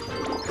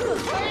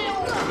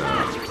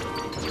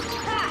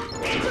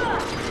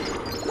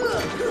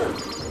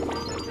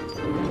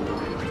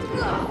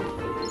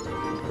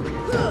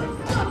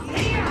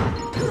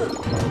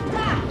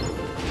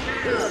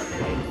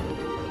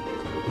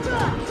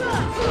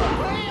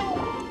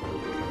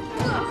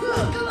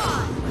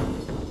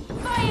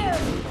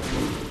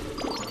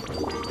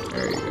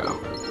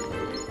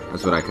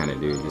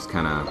 do. Just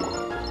kind of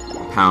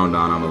pound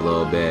on him a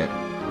little bit,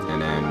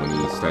 and then when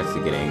he starts to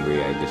get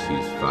angry, I just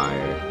use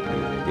fire,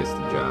 and it gets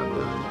the job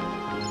done.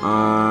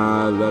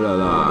 La la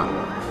la.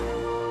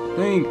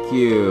 Thank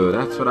you.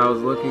 That's what I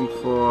was looking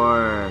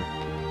for.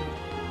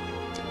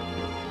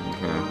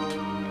 Okay.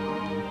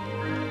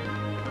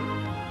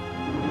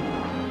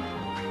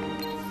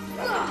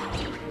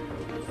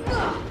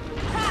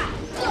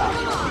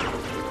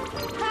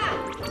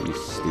 You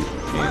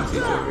stupid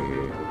pansies over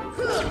here.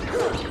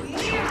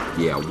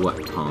 Yeah, what,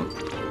 punk?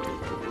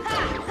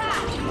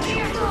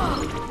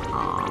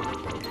 Aw.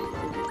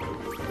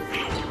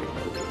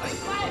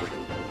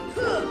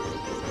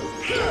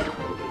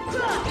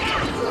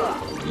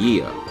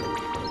 Yeah.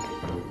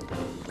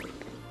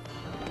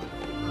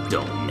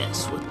 Don't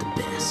mess with the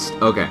best.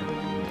 Okay.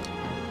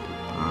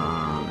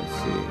 Let's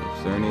see.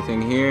 Is there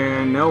anything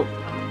here? Nope.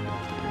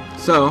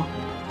 So,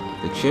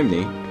 the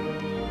chimney.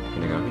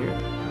 Gonna go here.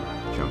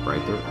 Jump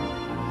right through.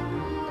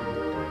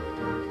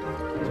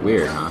 It's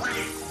weird, huh?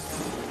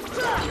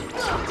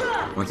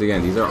 Once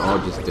again, these are all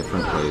just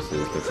different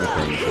places, different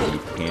things that you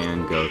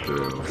can go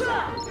through.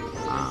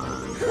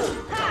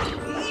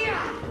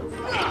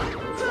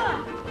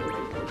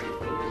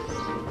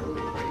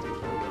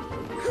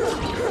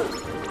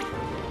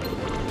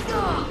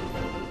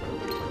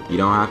 You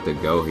don't have to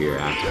go here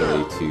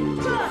actually to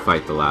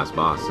fight the last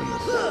boss in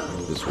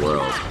this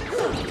world.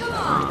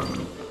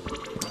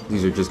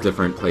 These are just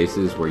different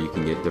places where you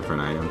can get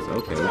different items.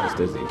 Okay, we're just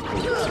dizzy.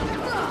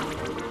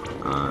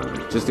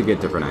 Just to get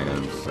different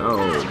items.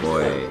 Oh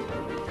boy.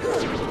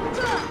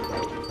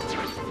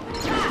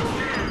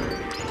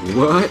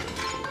 What?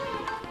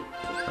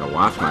 Gotta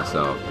watch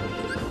myself.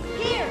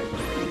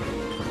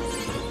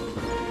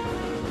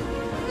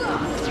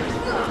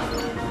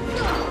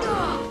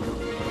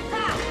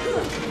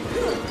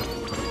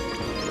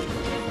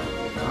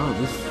 Oh,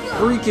 this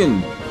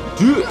freaking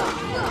dude.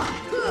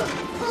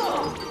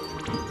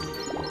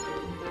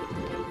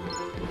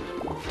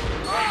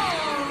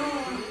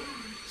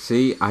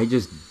 See, I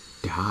just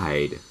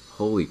died.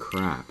 Holy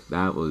crap.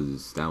 That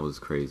was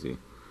crazy.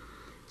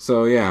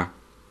 So yeah,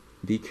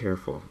 be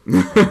careful.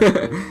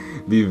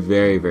 Be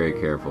very, very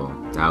careful.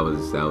 That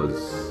was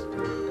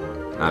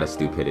not a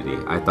stupidity.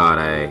 I thought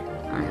I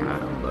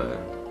had him, but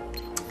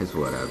it's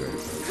whatever.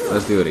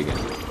 Let's do it again.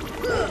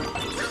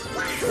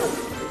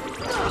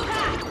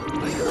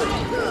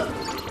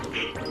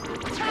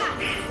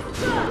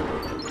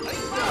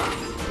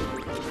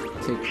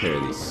 Take care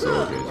of these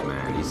soldiers,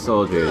 man. These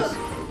soldiers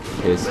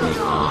piss me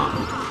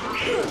off.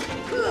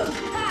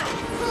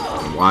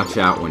 And watch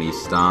out when he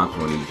stops,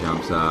 when he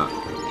jumps up.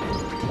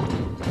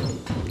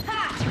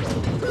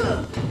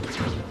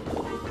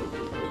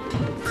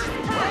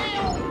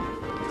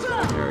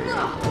 There we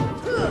go.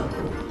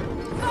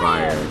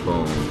 Fire,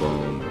 boom,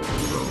 boom,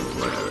 boom,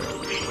 whatever.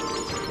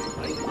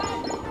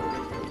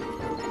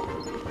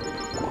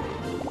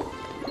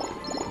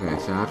 Okay,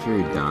 so after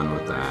you're done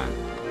with that,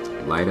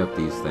 light up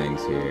these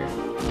things here.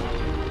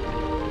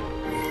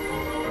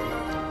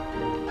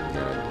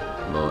 Got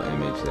a little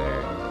image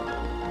there.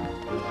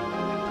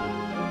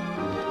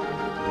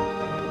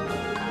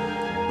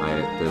 Light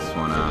it this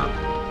one up.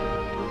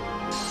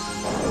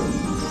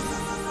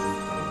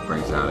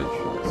 Brings out a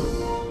juice.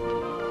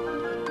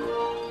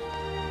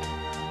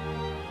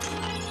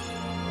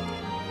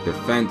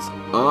 Defense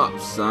up,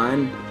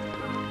 son.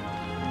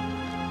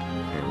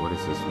 Okay, what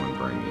does this one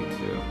bring you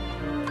to?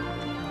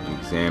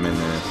 Examine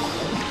this.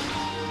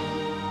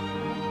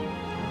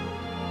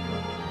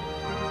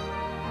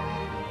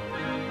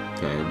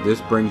 Okay, this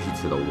brings you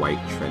to the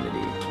White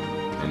Trinity,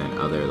 and then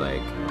other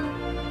like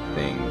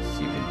things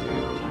you can do.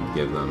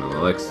 Give them an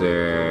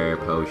elixir,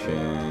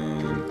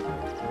 potion,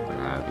 what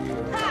have you.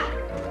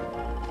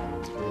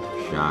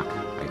 Shock.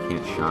 I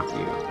can't shock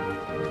you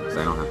because I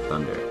don't have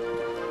thunder.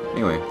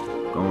 Anyway,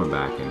 going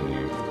back in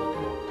here.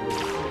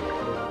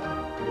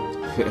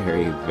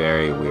 Very,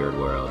 very weird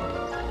world.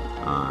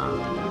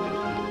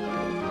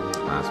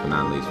 Last but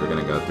not least, we're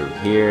gonna go through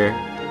here.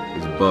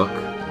 This book.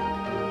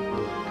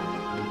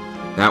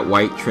 That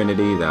White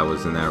Trinity that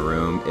was in that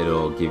room,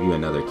 it'll give you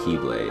another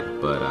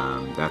Keyblade, but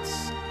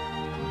that's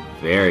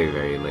very,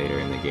 very later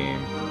in the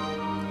game.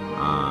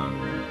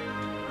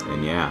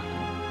 And yeah,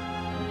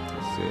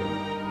 let's see,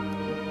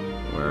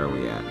 where are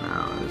we at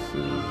now? This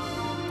is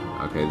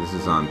okay. This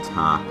is on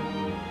top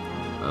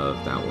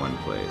of that one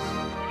place.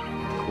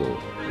 Cool,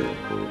 cool,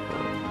 cool,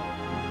 cool.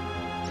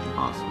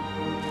 Awesome.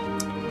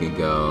 We can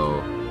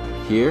go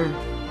here.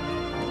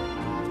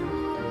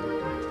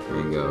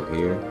 We can go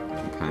here.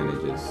 Kind of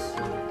just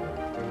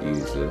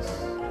use this.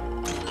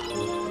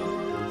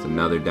 It's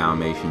another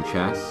Dalmatian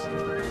chest.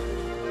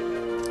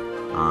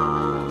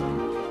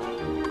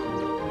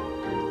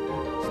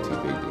 It's too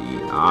big to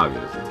eat.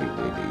 Obviously too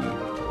big to eat.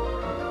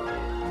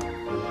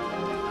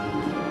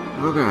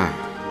 Okay.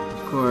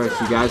 Of course,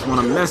 you guys want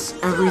to mess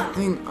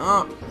everything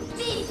up.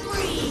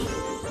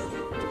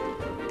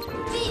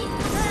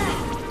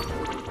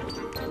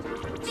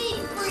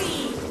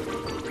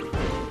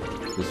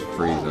 Just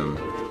freeze them.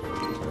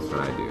 That's what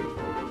I do.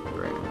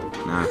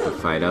 Now I have to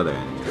fight other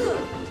enemies.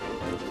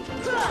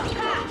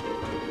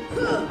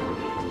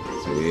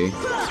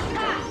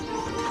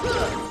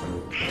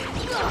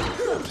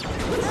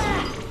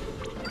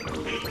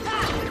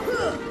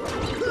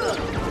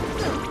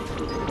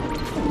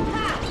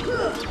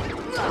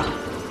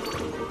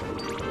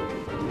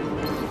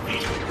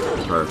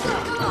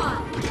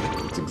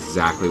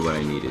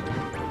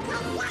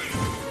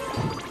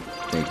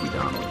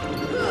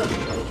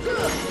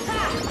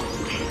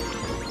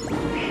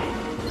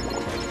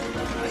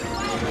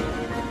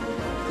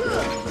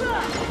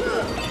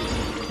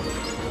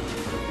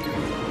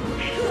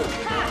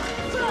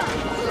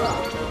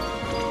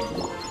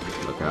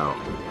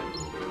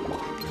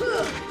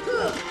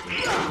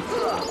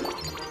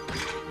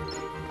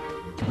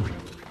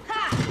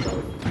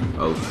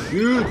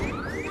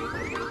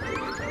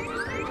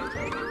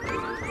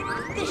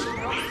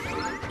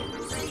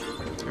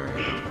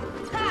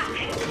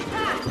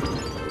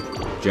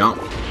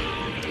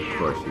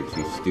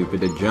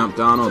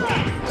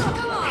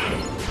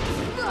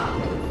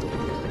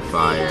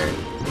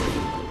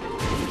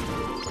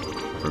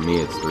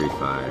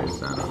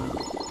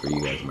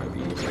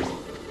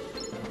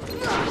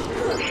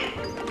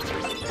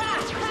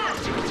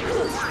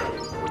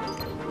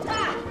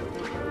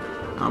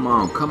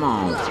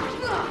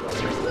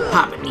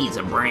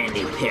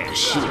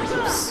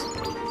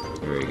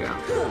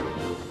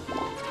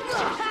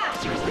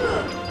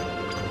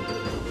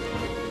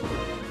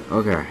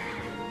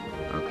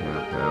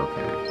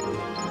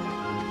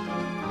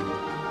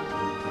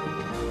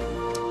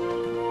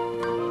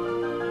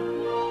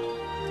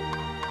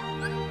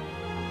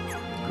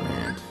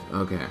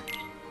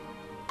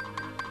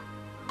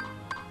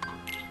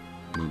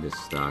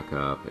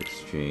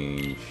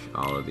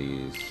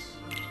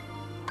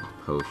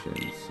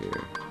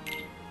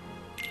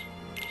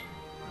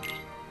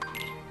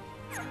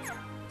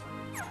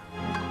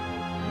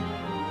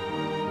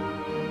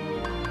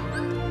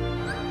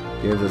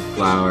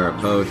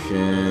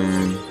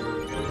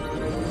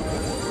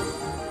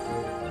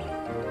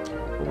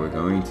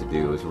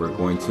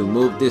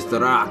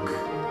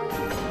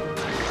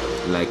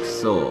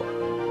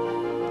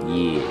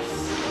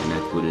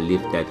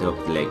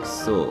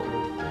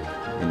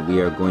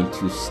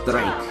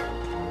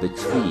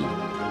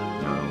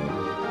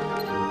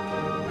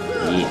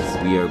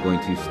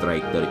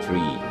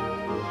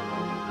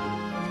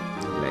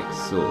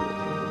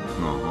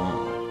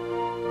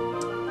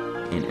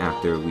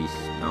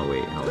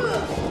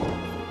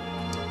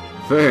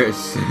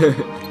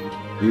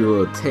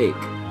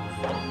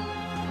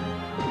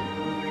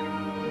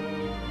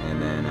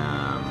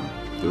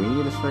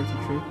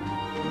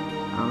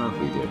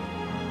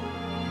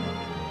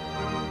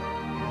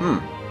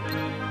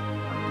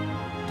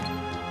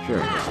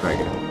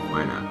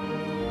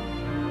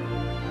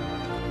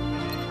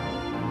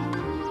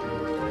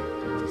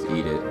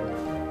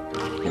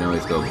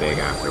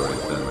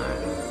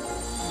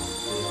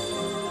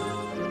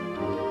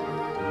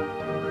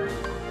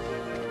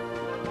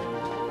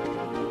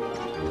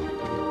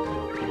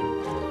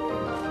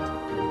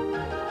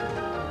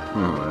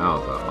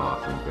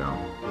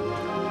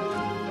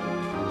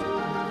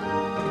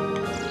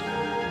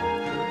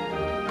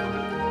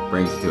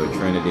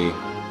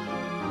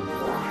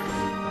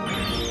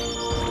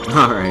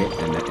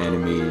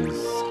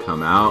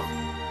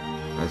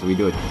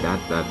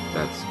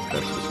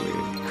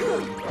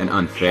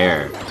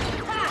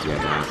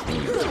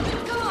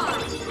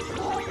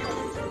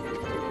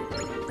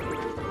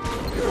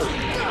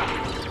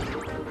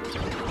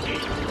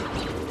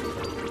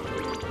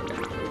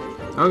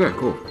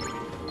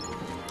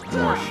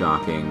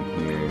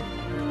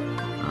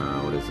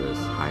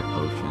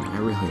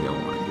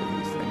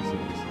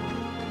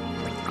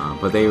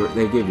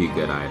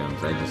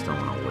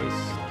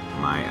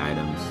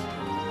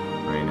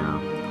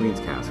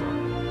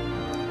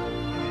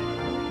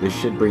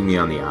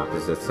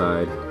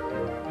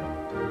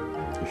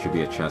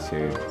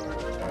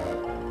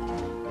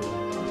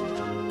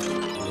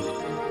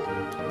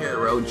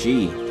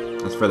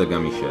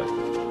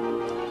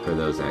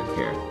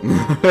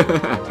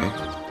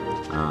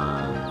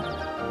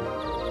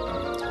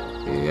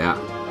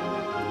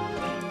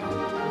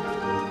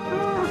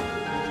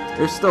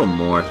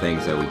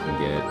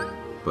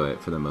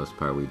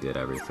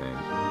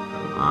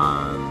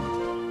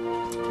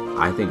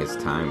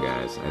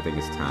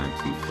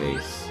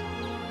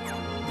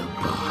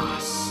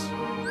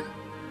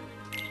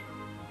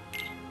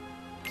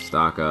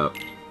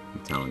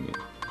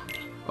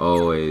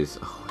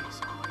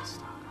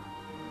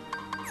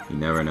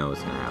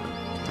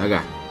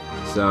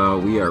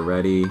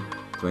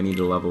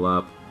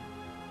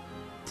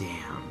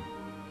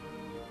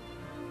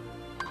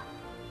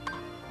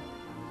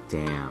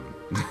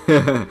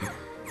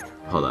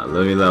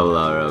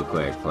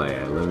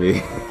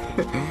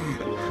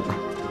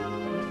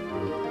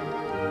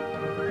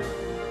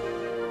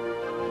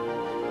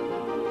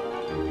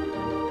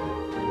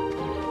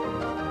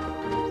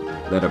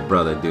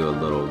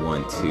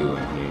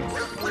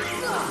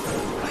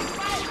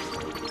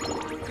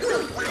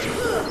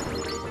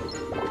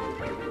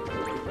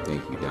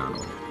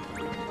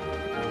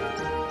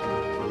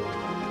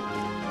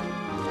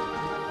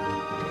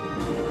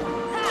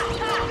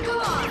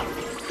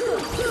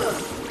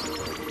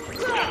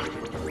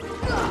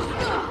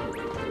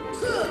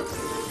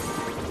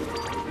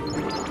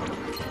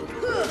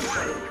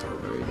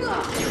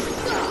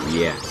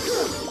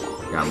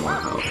 more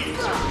health.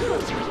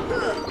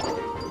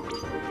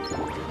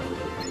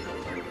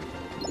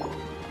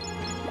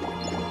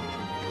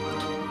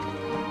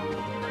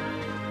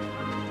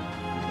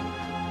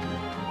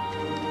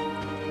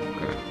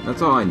 Okay,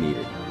 that's all I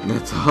needed.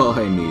 That's all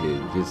I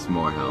needed. Just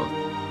more health.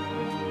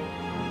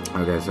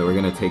 Okay, so we're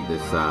gonna take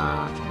this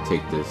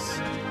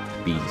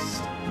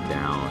beast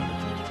down.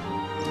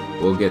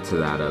 We'll get to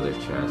that other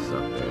chest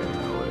up there.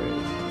 No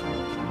worries.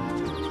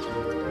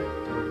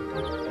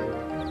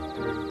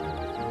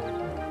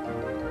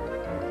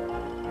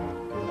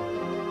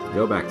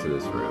 Go back to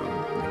this room.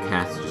 The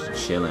cat's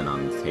just chilling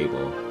on the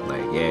table,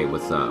 like, "Yay,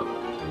 what's up?"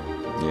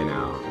 You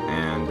know.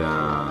 And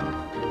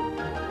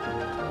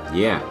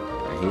yeah,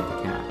 I hate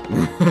the cat.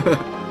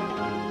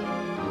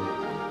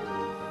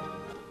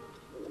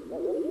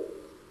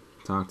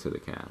 Talk to the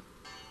cat.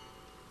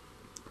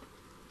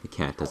 The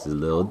cat does his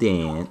little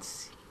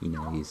dance. You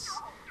know, he's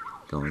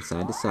going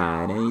side to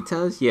side, and he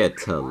tells you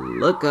to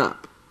look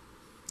up.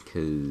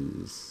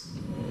 'Cause...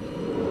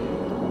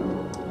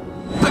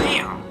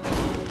 BAM!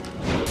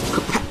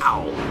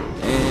 Kapow!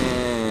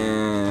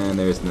 And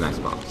there's the next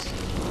boss.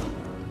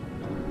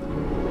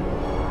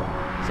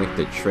 It's like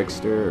the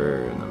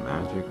trickster or the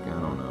magic, I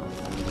don't know.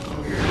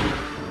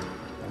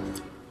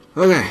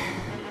 Okay.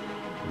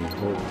 The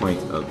whole point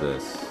of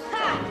this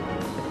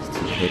is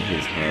to hit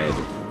his head.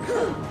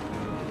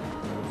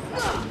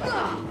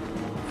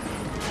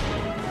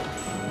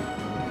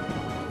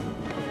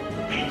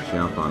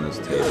 Jump on this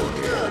table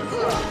here.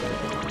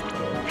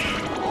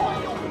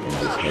 And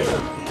just hit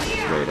him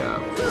straight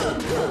up.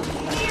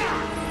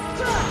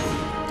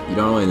 You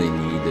don't really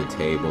need the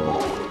table.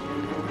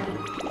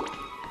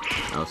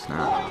 Oh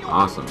snap.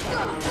 Awesome.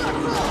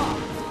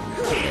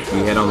 If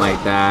you hit him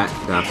like that,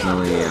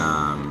 definitely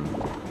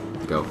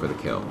go for the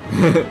kill.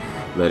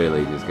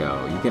 Literally just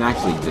go. You can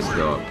actually just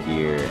go up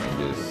here and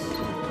just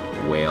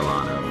wail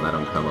on him. Let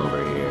him come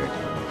over here.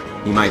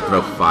 He might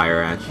throw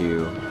fire at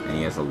you, and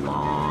he has a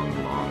long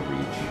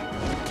reach.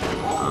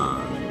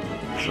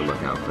 So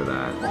look out for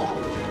that.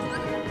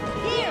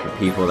 For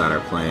people that are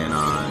playing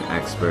on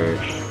expert,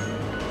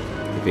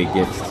 if it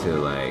gets to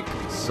like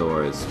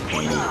Sora's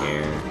pointy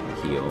hair,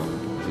 heal,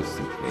 just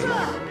in case.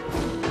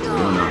 You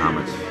don't know how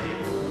much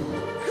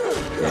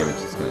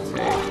damage it's gonna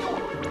take.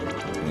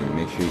 And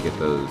make sure you get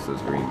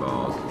those green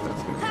balls.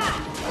 That's gonna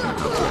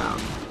help you out.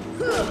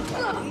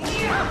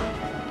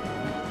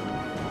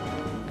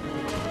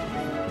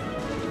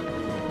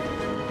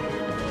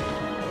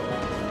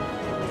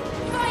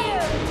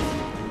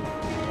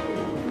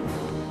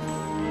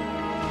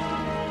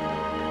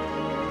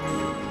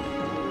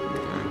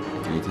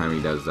 Anytime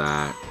he does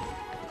that,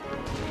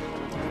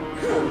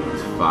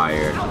 it's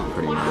fire,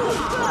 pretty much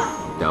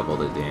double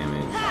the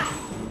damage.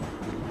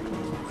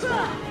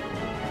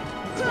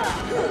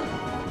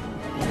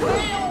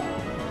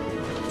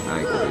 I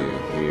like to do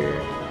here.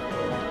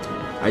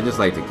 I just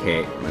like to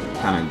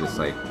kind of just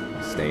like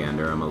stay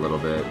under him a little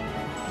bit,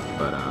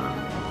 but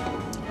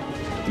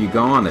if you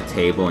go on the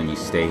table and you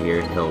stay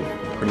here, he'll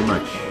pretty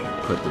much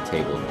put the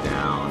table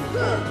down,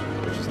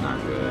 which is not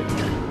good.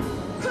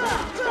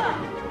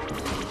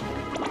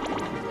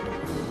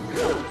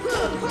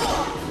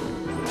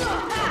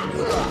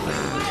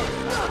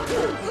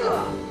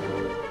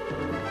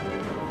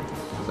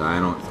 So I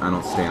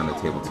don't stay on the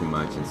table too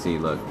much, and see,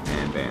 look,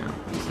 and bam.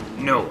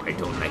 No, I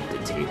don't like the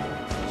table.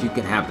 You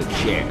can have the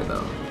chair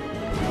though.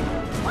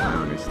 I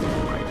don't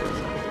understand why he does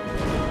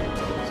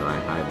that. So I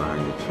hide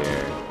behind the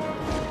chair.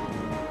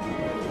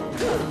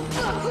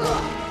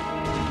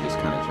 And just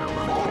kind of jump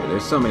on the chair.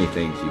 There's so many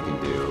things you can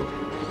do.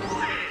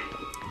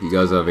 He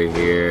goes over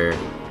here.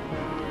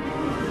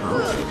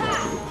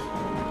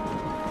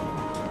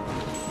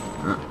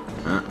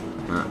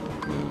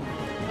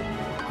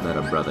 Let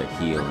a brother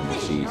heal in the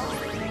feast.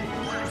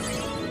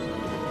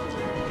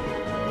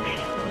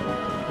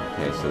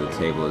 Okay, so the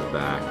table is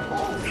back.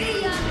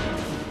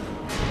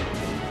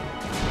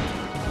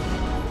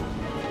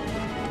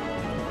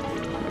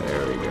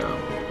 There we go.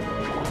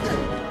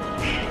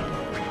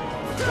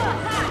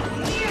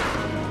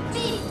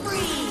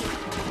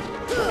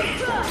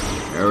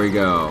 There we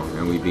go,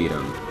 and we beat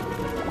him.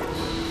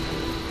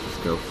 Let's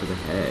go for the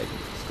head.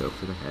 Let's go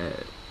for the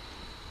head.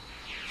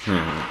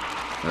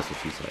 That's what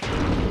she said.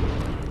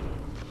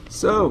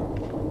 So,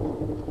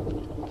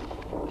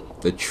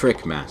 the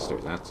Trick Master,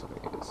 that's what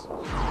it is.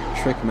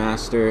 Trick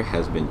Master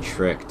has been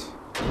tricked.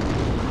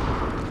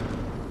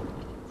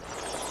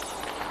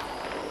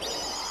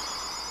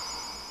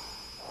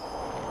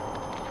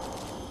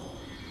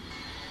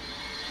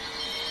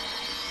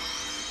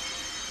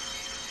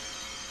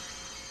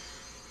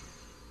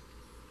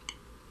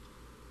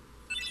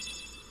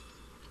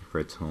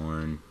 Fritz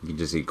Horn, you can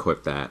just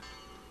equip that.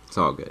 It's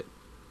all good.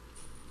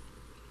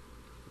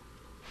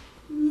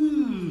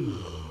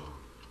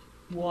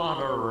 What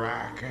a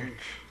racket.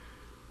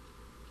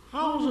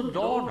 How's a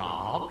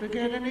doorknob to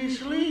get any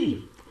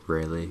sleep?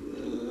 Really?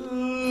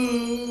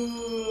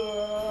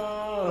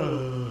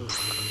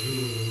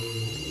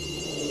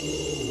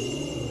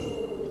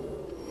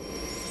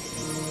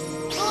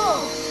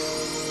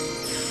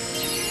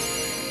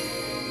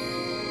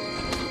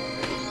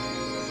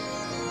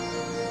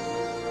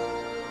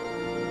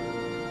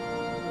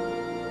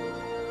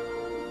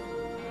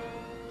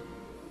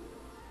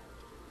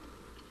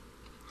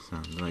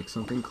 Sounds like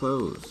something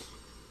closed.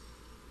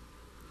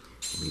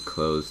 We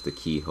closed the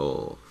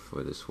keyhole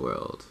for this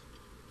world.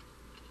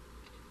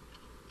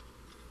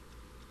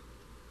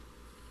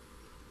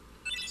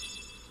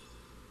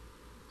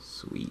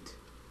 Sweet.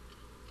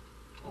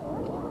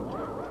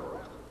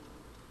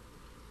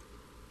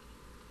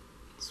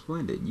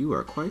 Splendid. You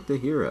are quite the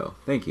hero.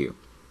 Thank you.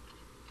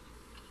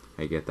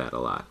 I get that a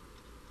lot.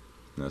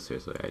 No,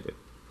 seriously, I do.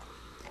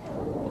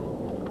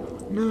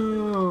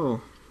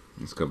 No!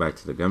 Let's go back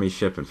to the Gummi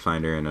ship and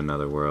find her in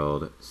another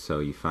world. So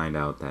you find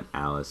out that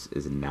Alice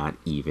is not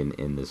even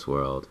in this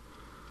world.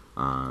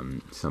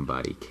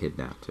 Somebody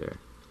kidnapped her.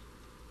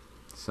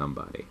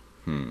 Somebody.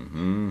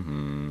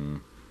 Wonder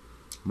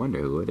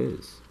who it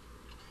is.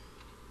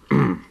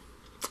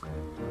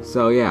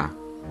 So yeah.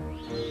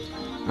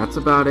 That's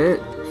about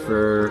it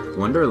for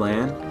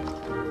Wonderland.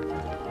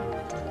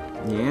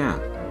 Yeah.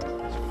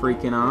 It's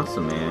freaking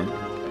awesome, man.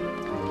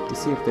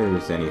 Let's see if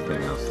there's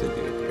anything else to do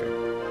here.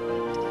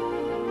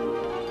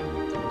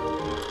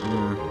 I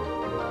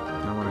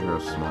want to grow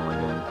small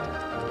again.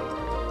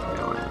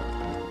 Yeah, why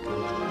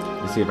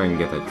not? Let's see if I can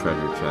get that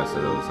treasure chest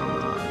of those on the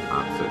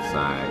opposite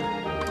side.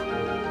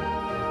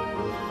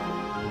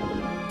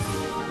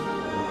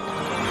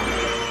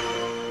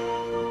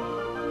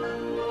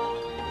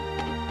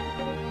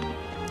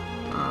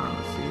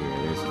 Let's see here.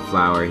 There's a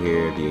flower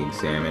here. If you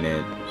examine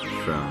it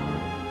from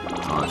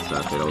all that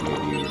stuff, it'll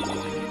give you a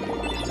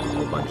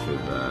whole bunch of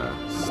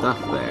stuff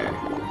there.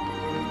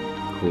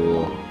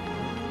 Cool.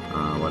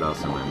 What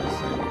else am I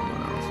missing?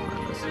 What else am I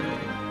missing?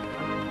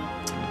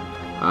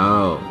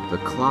 Oh, the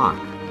clock.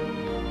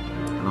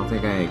 I don't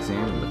think I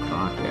examined the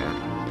clock yet.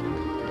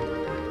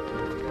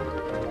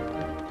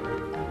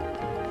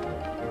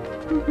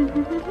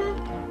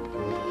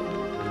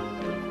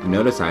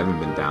 Notice I haven't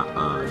been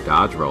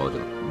dodge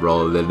rolling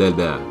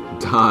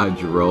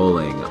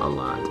a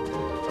lot.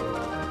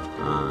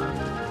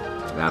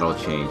 That'll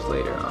change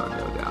later on,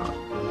 no doubt.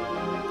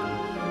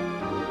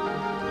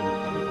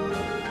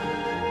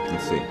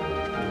 Let's see. I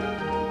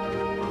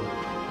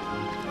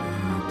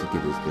have to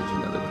give this bitch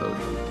another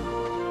potion.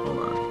 Hold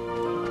on.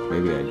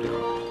 Maybe I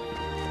don't.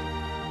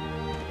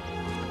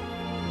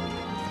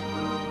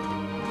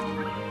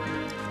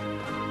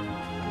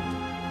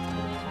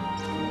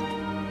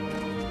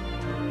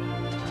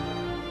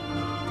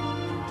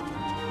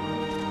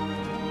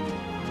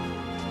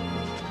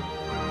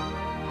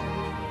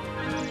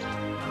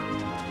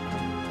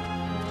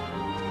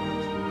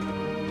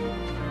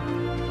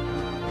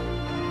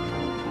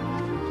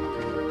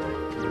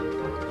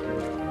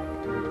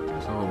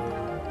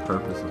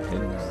 Purpose of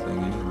hitting this thing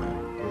anyway.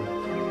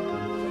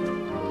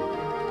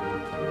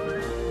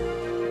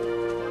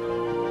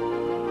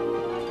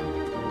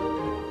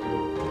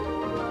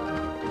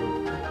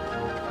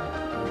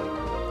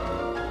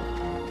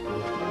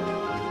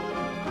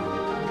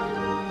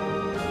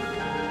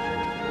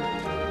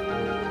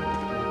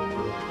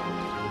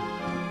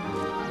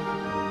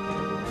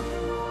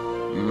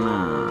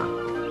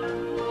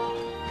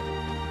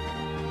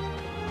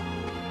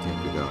 Have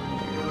to go in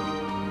here.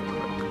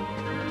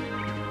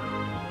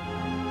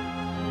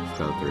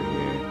 Go through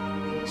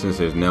here. Since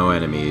there's no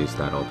enemies,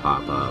 that'll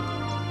pop up.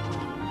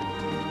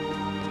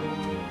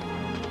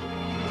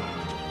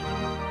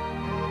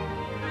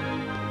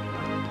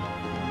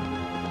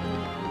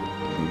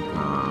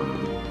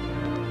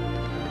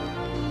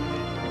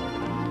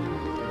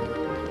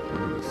 What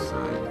are the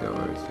side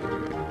doors here?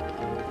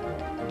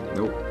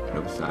 Nope,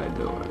 no side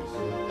doors.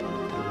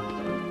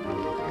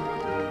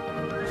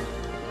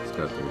 Let's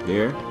go through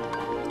here.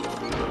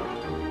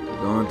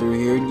 Going through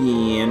here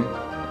again.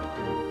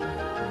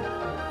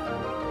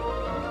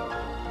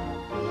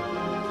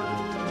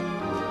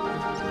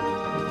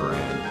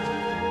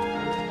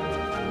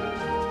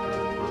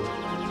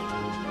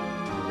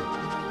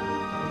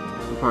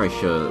 Probably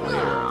show it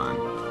later on.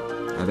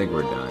 I think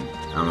we're done.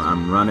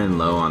 I'm running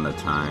low on the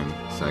time,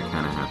 so I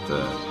kind of have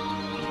to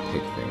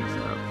pick things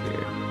up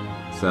here.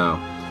 So,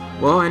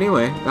 well,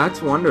 anyway,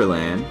 that's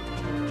Wonderland.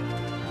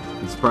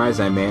 I'm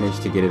surprised I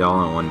managed to get it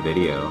all in one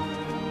video.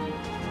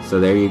 So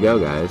there you go,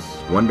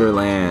 guys.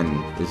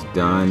 Wonderland is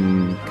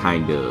done,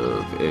 kind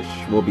of-ish.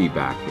 We'll be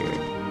back here.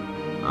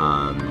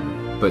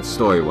 But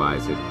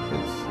story-wise,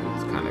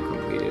 it's kind of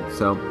completed.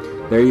 So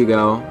there you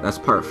go. That's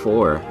part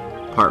 4.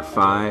 Part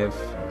 5.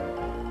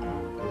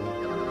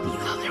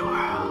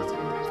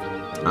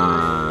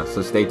 So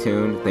stay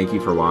tuned. Thank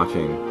you for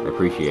watching. I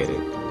appreciate it.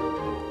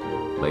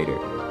 Later.